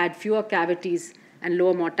had fewer cavities and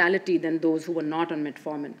lower mortality than those who were not on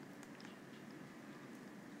metformin.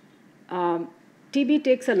 TB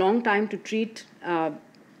takes a long time to treat, and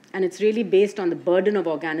it's really based on the burden of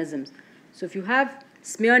organisms. So if you have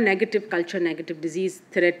smear-negative, culture-negative disease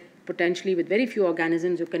threat, potentially with very few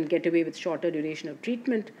organisms, you can get away with shorter duration of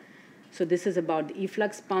treatment. So this is about the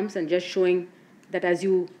efflux pumps and just showing that as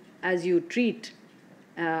you treat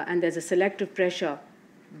and there's a selective pressure,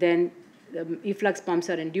 then the efflux pumps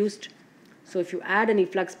are induced. So if you add an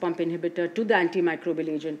efflux pump inhibitor to the antimicrobial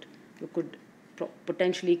agent, you could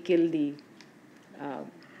potentially kill the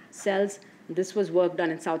cells. This was work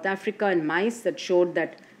done in South Africa in mice that showed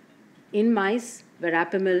that in mice,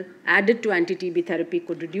 verapamil added to anti-TB therapy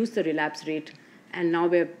could reduce the relapse rate. And now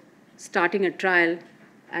we're starting a trial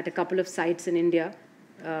at a couple of sites in India.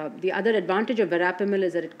 The other advantage of verapamil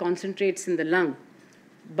is that it concentrates in the lung,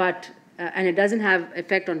 and it doesn't have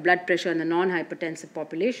effect on blood pressure in the non-hypertensive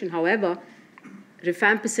population. However,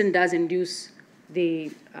 rifampicin does induce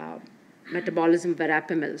the metabolism of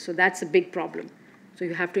verapamil, so that's a big problem. So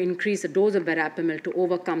you have to increase the dose of verapamil to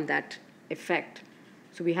overcome that effect.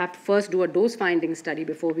 So we have to first do a dose-finding study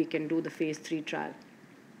before we can do the phase 3 trial.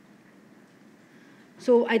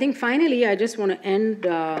 So I think finally, I just want to end.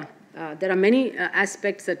 There are many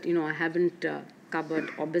aspects that I haven't covered,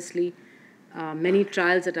 obviously. Many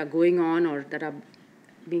trials that are going on or that are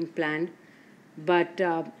being planned. But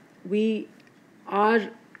we are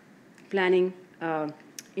planning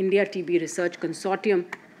India TB Research Consortium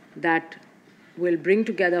that will bring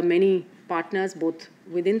together many partners, both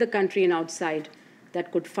within the country and outside, that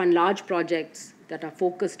could fund large projects that are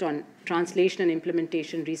focused on translation and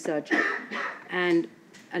implementation research. And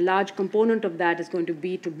a large component of that is going to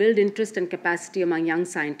be to build interest and capacity among young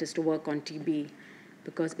scientists to work on TB,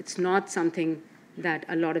 because it's not something that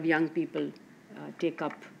a lot of young people take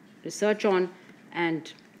up research on.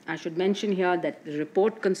 And I should mention here that the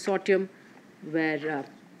report consortium, where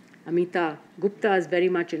Amita Gupta is very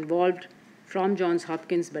much involved from Johns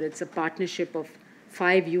Hopkins, but it's a partnership of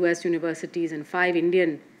 5 US universities and 5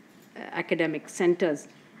 Indian academic centers,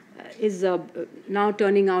 is now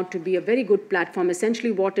turning out to be a very good platform.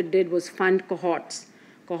 Essentially what it did was fund cohorts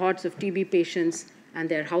of TB patients and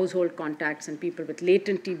their household contacts and people with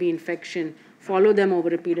latent TB infection, follow them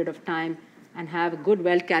over a period of time, and have a good,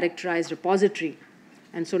 well-characterized repository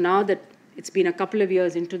And so now that it's been a couple of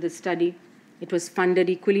years into the study, it was funded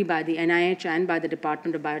equally by the NIH and by the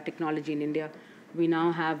Department of Biotechnology in India. We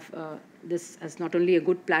now have this as not only a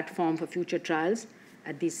good platform for future trials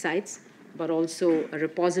at these sites, but also a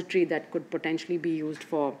repository that could potentially be used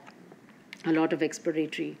for a lot of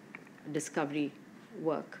exploratory discovery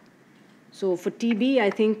work. So for TB, I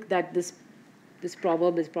think that this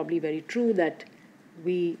proverb is probably very true, that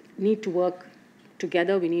we need to work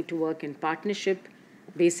together, we need to work in partnership,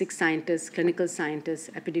 basic scientists, clinical scientists,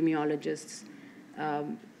 epidemiologists,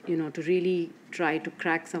 to really try to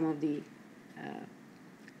crack some of the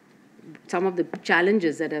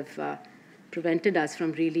challenges that have prevented us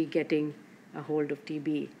from really getting a hold of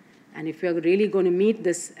TB. And if we are really going to meet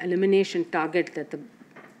this elimination target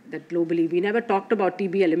that globally, we never talked about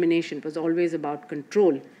TB elimination, it was always about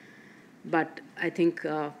control. But I think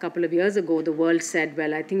a couple of years ago, the world said,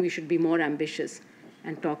 well, I think we should be more ambitious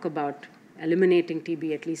and talk about eliminating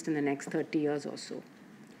TB at least in the next 30 years or so.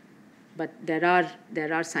 But there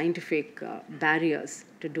are scientific barriers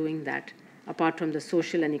to doing that, apart from the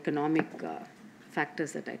social and economic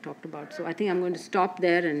factors that I talked about. So I think I'm going to stop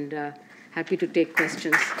there and happy to take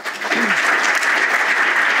questions.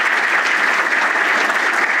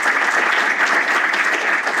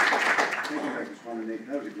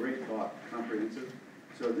 That was a great talk, comprehensive.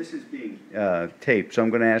 So this is being taped, so I'm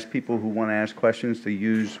going to ask people who want to ask questions to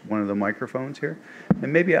use one of the microphones here.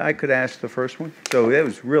 And maybe I could ask the first one. So that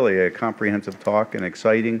was really a comprehensive talk and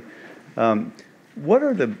exciting.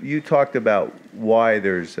 You talked about why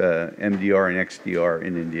there's MDR and XDR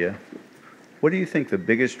in India. What do you think the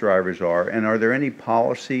biggest drivers are? And are there any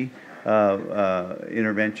policy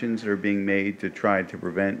interventions that are being made to try to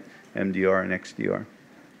prevent MDR and XDR?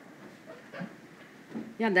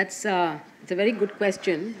 Yeah, it's a very good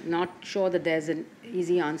question. Not sure that there's an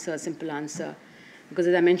easy answer, a simple answer, because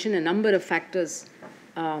as I mentioned, a number of factors.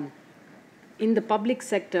 In the public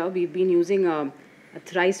sector, we've been using a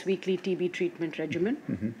thrice weekly TB treatment regimen.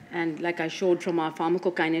 Mm-hmm. And like I showed from our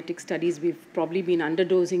pharmacokinetic studies, we've probably been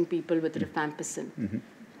underdosing people with rifampicin. Mm-hmm.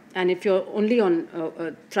 And if you're only on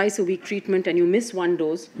a thrice a week treatment and you miss one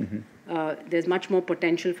dose, mm-hmm. There's much more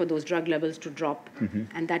potential for those drug levels to drop. Mm-hmm.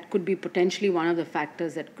 And that could be potentially one of the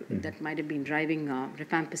factors that might have been driving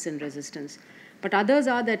rifampicin resistance. But others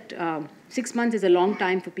are that 6 months is a long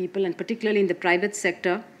time for people, and particularly in the private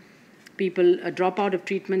sector, people drop out of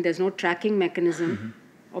treatment, there's no tracking mechanism,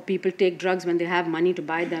 mm-hmm. or people take drugs when they have money to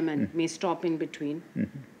buy them and mm-hmm. may stop in between.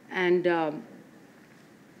 Mm-hmm.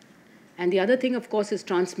 And the other thing, of course, is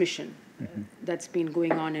transmission. Mm-hmm. That's been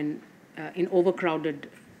going on in overcrowded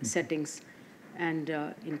settings and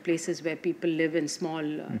in places where people live in small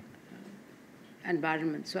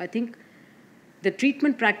environments. So I think the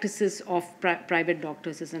treatment practices of private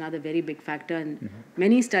doctors is another very big factor, and mm-hmm.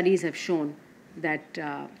 many studies have shown that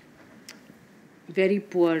very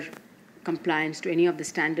poor compliance to any of the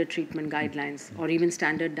standard treatment guidelines or even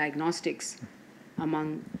standard diagnostics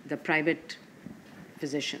among the private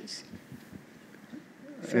physicians.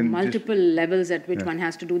 So and multiple levels at which one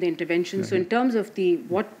has to do the intervention. Mm-hmm. So in terms of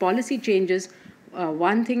what policy changes,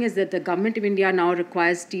 one thing is that the government of India now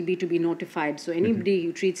requires TB to be notified. So anybody mm-hmm.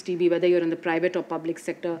 who treats TB, whether you're in the private or public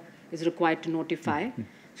sector, is required to notify, mm-hmm.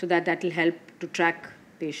 so that will help to track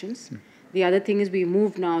patients. Mm-hmm. The other thing is we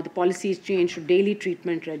moved now, the policy is changed to daily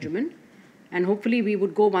treatment regimen. And hopefully we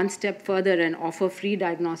would go one step further and offer free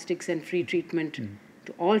diagnostics and free treatment mm-hmm.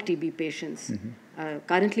 to all TB patients. Mm-hmm.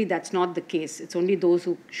 Currently, that's not the case. It's only those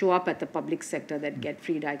who show up at the public sector that get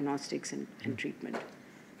free diagnostics and treatment.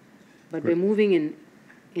 But we're moving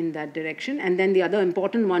in that direction. And then the other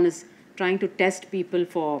important one is trying to test people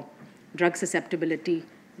for drug susceptibility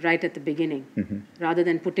right at the beginning, mm-hmm. rather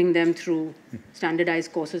than putting them through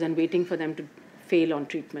standardized courses and waiting for them to fail on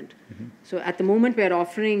treatment. Mm-hmm. So at the moment, we're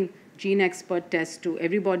offering gene expert tests to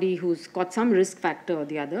everybody who's got some risk factor or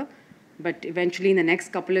the other. But eventually, in the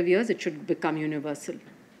next couple of years, it should become universal.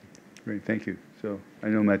 Great, thank you. So I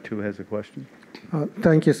know Matt too has a question.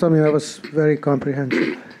 Thank you, Soumya. That was very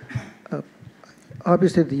comprehensive.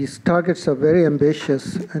 Obviously, these targets are very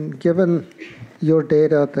ambitious, and given your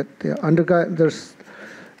data that the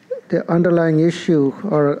underlying issue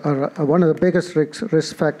or one of the biggest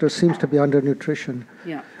risk factors seems to be undernutrition.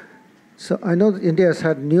 Yeah. So I know that India has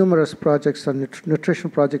had numerous projects on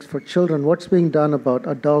nutrition projects for children. What's being done about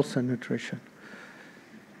adults and nutrition?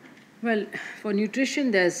 Well, for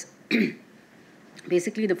nutrition, there's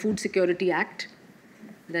basically the Food Security Act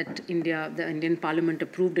that the Indian Parliament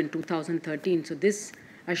approved in 2013. So this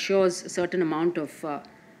assures a certain amount of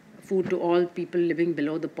food to all people living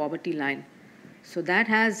below the poverty line. So that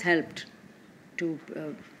has helped to,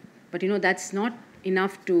 but that's not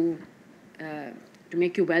enough to to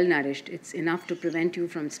make you well nourished. It's enough to prevent you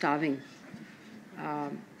from starving.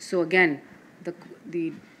 So again, the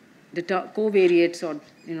covariates or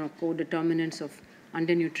co-determinants of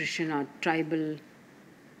undernutrition are tribal,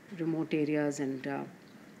 remote areas, and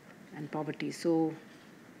poverty. So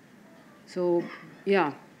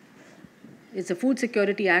yeah, it's the Food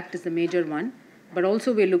Security Act is the major one, but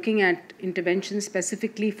also we're looking at interventions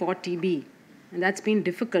specifically for TB, and that's been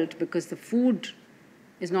difficult because the food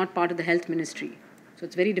is not part of the health ministry. So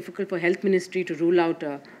it's very difficult for health ministry to rule out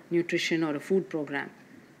a nutrition or a food program.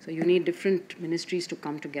 So you need different ministries to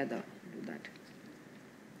come together to do that.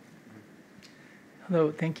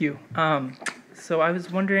 Hello, thank you. So I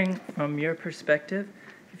was wondering, from your perspective,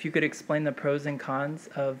 if you could explain the pros and cons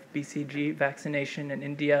of BCG vaccination in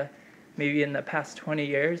India, maybe in the past 20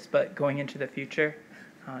 years, but going into the future,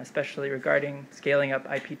 especially regarding scaling up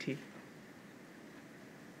IPT.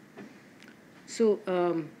 So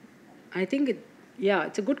I think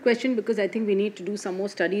it's a good question, because I think we need to do some more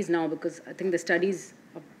studies now, because I think the studies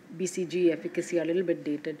of BCG efficacy are a little bit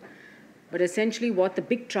dated. But essentially what the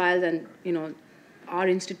big trials, and our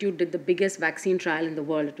institute did the biggest vaccine trial in the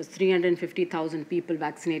world. It was 350,000 people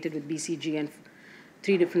vaccinated with BCG and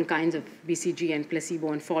 3 different kinds of BCG and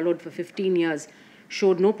placebo, and followed for 15 years,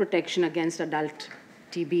 showed no protection against adult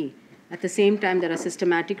TB. At the same time, there are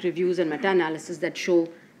systematic reviews and meta-analysis that show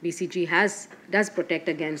BCG does protect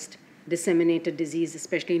against disseminated disease,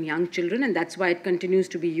 especially in young children, and that's why it continues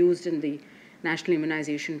to be used in the National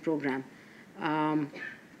Immunization Program.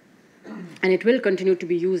 And it will continue to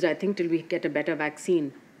be used, I think, till we get a better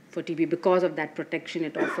vaccine for TB because of that protection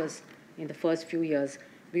it offers in the first few years.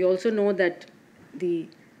 We also know that the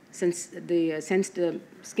skin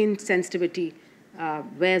sensitivity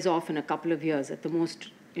wears off in a couple of years, at the most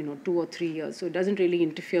 2 or 3 years. So it doesn't really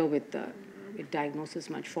interfere with diagnosis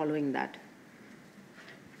much following that.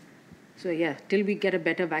 So yeah, till we get a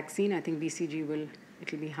better vaccine, I think BCG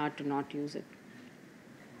it'll be hard to not use it.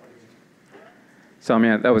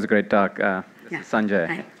 Soumya, that was a great talk. This is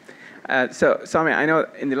Sanjay. Hi. So, Soumya, I know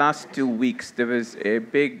in the last 2 weeks there was a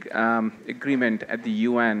big agreement at the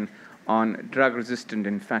UN on drug-resistant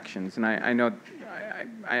infections, and I know,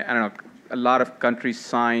 I don't know, a lot of countries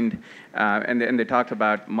signed, and they talked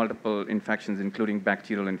about multiple infections, including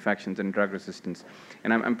bacterial infections and drug resistance.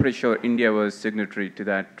 And I'm pretty sure India was signatory to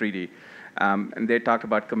that treaty. And they talked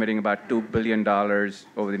about committing about $2 billion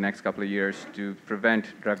over the next couple of years to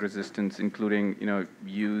prevent drug resistance, including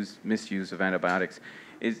misuse of antibiotics.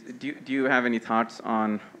 Do you have any thoughts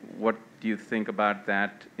on what do you think about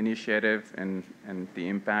that initiative and the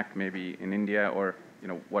impact maybe in India, or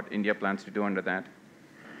what India plans to do under that?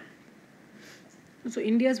 So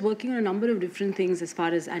India is working on a number of different things as far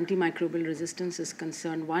as antimicrobial resistance is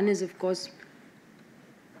concerned. One is, of course,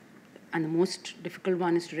 and the most difficult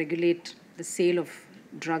one, is to regulate the sale of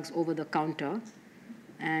drugs over the counter,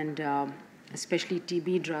 and especially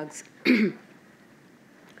TB drugs.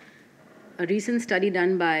 A recent study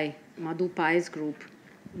done by Madhu Pai's group,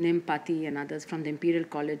 Nim Pati and others from the Imperial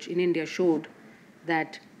College in India, showed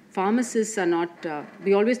that pharmacists are not,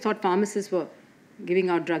 we always thought pharmacists were giving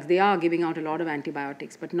out drugs. They are giving out a lot of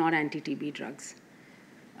antibiotics, but not anti-TB drugs.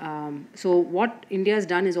 So what India has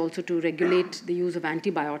done is also to regulate the use of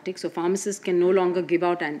antibiotics. So pharmacists can no longer give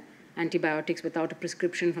out antibiotics without a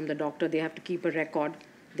prescription from the doctor. They have to keep a record.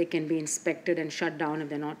 They can be inspected and shut down if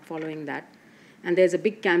they're not following that. And there's a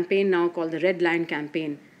big campaign now called the Red Line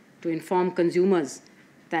campaign to inform consumers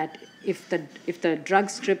that if the drug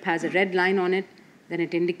strip has a red line on it, then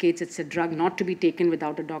it indicates it's a drug not to be taken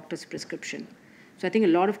without a doctor's prescription. So I think a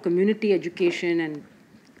lot of community education and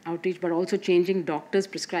outreach, but also changing doctors'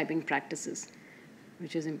 prescribing practices,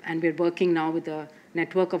 and we're working now with a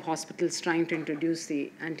network of hospitals trying to introduce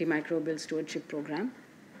the antimicrobial stewardship program.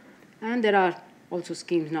 And there are also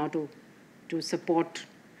schemes now to support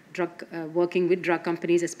working with drug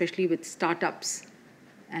companies, especially with startups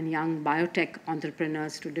and young biotech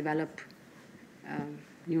entrepreneurs to develop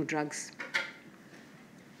new drugs.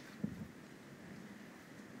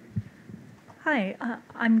 Hi,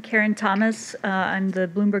 I'm Karen Thomas. I'm the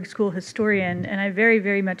Bloomberg School historian, and I very,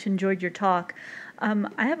 very much enjoyed your talk.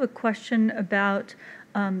 I have a question about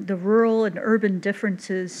the rural and urban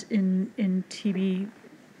differences in TB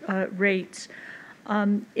rates.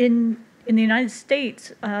 In the United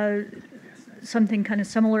States, something kind of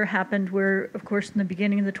similar happened where, of course, in the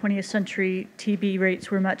beginning of the 20th century, TB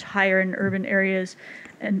rates were much higher in urban areas,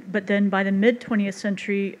 but then by the mid-20th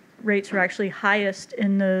century, rates were actually highest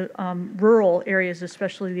in the rural areas,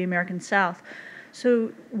 especially the American South.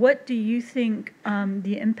 So what do you think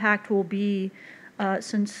the impact will be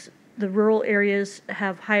since the rural areas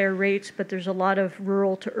have higher rates, but there's a lot of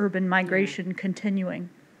rural to urban migration continuing.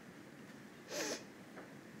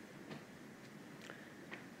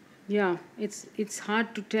 Yeah, it's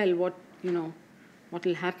hard to tell what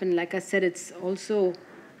will happen. Like I said, it's also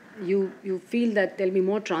you feel that there'll be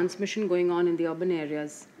more transmission going on in the urban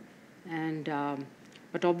areas, and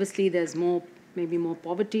but obviously there's maybe more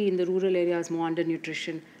poverty in the rural areas, more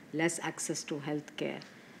undernutrition, less access to health care.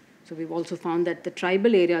 So we've also found that the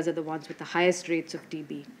tribal areas are the ones with the highest rates of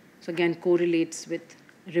TB. So again, correlates with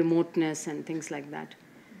remoteness and things like that.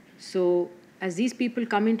 So as these people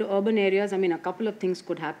come into urban areas, I mean, a couple of things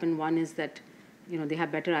could happen. One is that they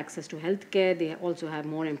have better access to health care. They also have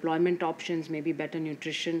more employment options, maybe better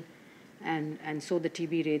nutrition, and so the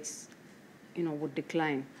TB rates, would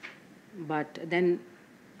decline. But then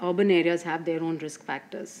urban areas have their own risk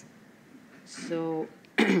factors. So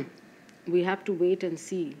we have to wait and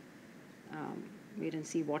see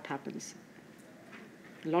what happens.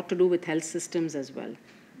 A lot to do with health systems as well.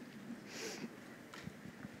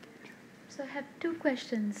 So I have two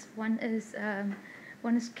questions. One is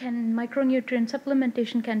can micronutrient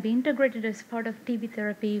supplementation can be integrated as part of TB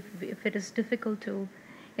therapy if it is difficult to,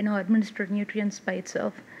 administer nutrients by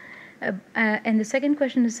itself? And the second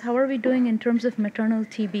question is, how are we doing in terms of maternal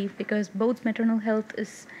TB? Because both maternal health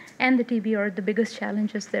and the TB are the biggest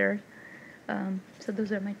challenges there. So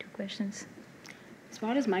those are my two questions. As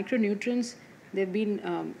far as micronutrients, there's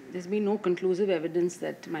been no conclusive evidence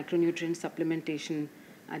that micronutrient supplementation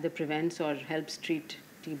either prevents or helps treat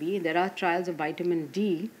TB. There are trials of vitamin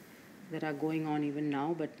D that are going on even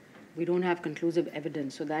now, but we don't have conclusive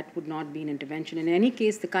evidence, so that would not be an intervention. In any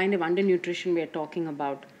case, the kind of undernutrition we are talking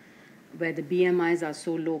about, where the BMIs are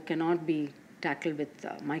so low, cannot be tackled with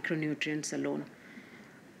micronutrients alone.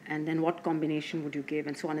 And then what combination would you give,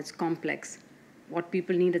 and so on. It's complex. What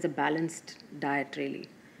people need is a balanced diet, really.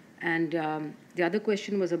 And the other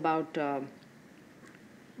question was about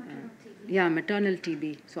maternal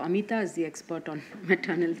TB. So Amita is the expert on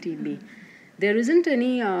maternal TB. There isn't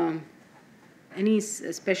any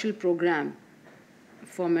special program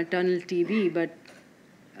for maternal TB, but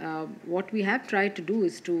what we have tried to do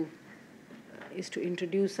is to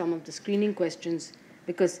introduce some of the screening questions,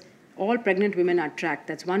 because all pregnant women are tracked.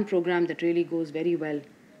 That's one program that really goes very well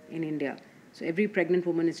in India. So every pregnant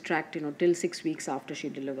woman is tracked, till 6 weeks after she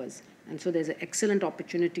delivers. And so there's an excellent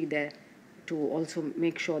opportunity there to also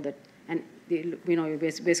make sure that, and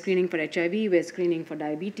we're screening for HIV, we're screening for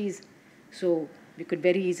diabetes. So we could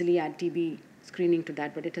very easily add TB screening to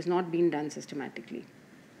that, but it has not been done systematically.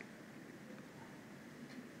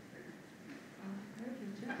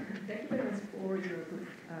 Thank you very much for your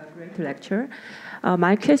great lecture.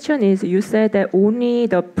 My question is, you said that only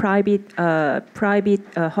the private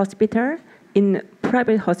hospital, in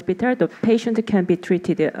private hospital, the patient can be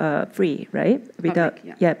treated free, right? With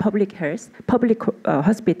public health, public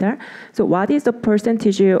hospital. So what is the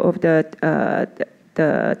percentage of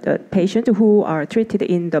the patients who are treated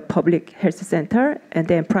in the public health center and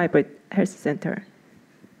then private health center?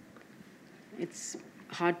 It's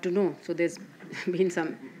hard to know. So there's been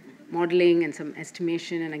some modeling and some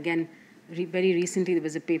estimation. And again, very recently there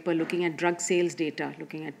was a paper looking at drug sales data,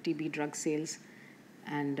 looking at TB drug sales.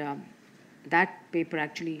 And that paper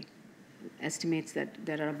actually estimates that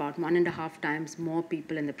there are about 1.5 times more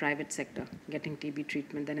people in the private sector getting TB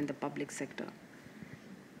treatment than in the public sector.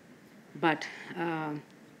 But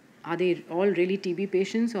are they all really TB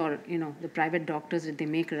patients, or the private doctors, did they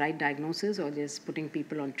make a right diagnosis, or just putting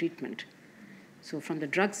people on treatment? So from the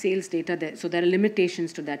drug sales data, there are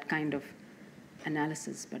limitations to that kind of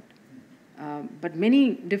analysis. But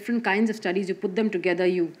many different kinds of studies, you put them together,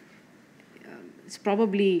 it's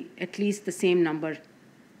probably at least the same number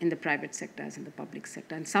in the private sector as in the public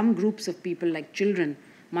sector. And some groups of people, like children,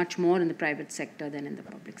 much more in the private sector than in the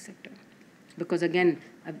public sector. Because again,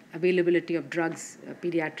 availability of drugs,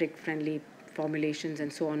 pediatric-friendly formulations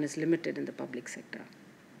and so on is limited in the public sector.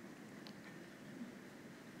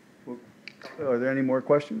 Well, are there any more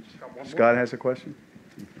questions? Scott has a question.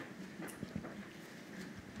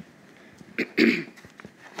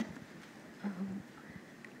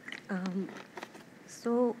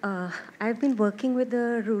 I've been working with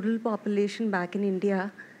the rural population back in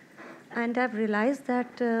India, and I've realized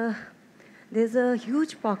that there's a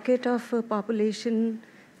huge pocket of population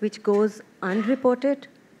which goes unreported.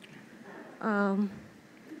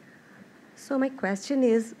 So my question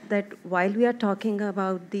is that while we are talking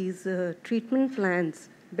about these treatment plans,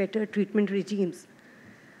 better treatment regimes,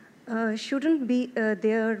 shouldn't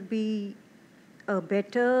there be a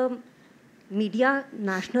better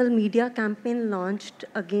national media campaign launched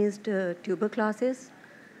against tuberculosis?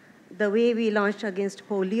 the way we launched against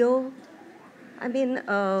polio. I mean,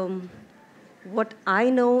 what I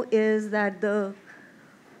know is that the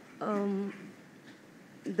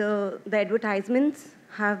advertisements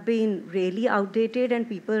have been really outdated and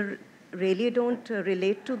people really don't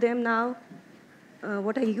relate to them now.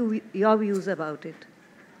 What are your views about it?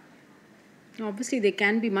 Obviously, they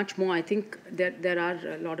can be much more. I think there are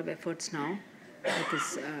a lot of efforts now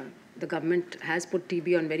because the government has put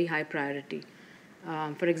TB on very high priority.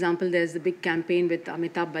 For example, there's the big campaign with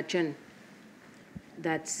Amitabh Bachchan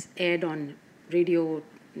that's aired on radio,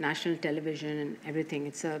 national television, and everything.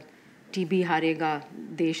 It's a TB Harega,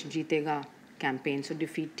 Desh Jeetega campaign, so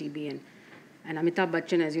defeat TB. And Amitabh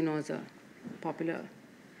Bachchan, as you know, is a popular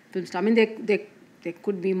film star. I mean, there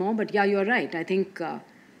could be more, but yeah, you're right. I think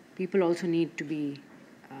people also need to be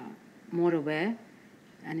more aware.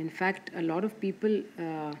 And in fact, a lot of people,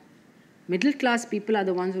 middle class people are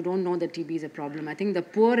the ones who don't know that TB is a problem. I think the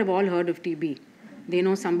poor have all heard of TB. They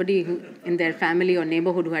know somebody in their family or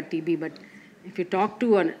neighborhood who had TB, but if you talk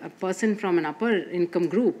to a person from an upper income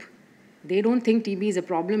group, they don't think TB is a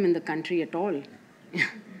problem in the country at all.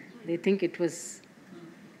 They think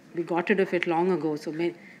we got rid of it long ago. So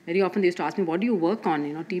very often they used to ask me, what do you work on?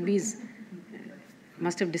 TB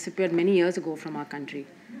must have disappeared many years ago from our country.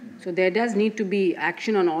 So there does need to be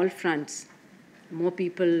action on all fronts. More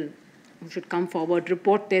people who should come forward,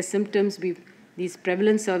 report their symptoms. These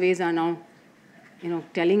prevalence surveys are now,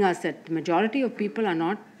 telling us that the majority of people are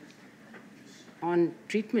not on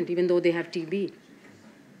treatment, even though they have TB.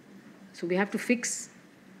 So we have to fix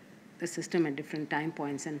the system at different time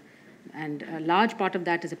points, and a large part of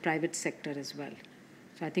that is the private sector as well.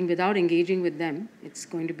 So I think without engaging with them, it's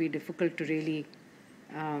going to be difficult to really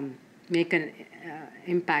make an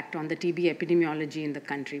impact on the TB epidemiology in the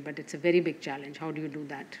country, but it's a very big challenge. How do you do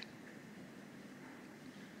that?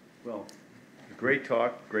 Well, great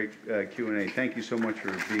talk, great Q&A. Thank you so much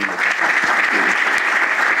for being with us.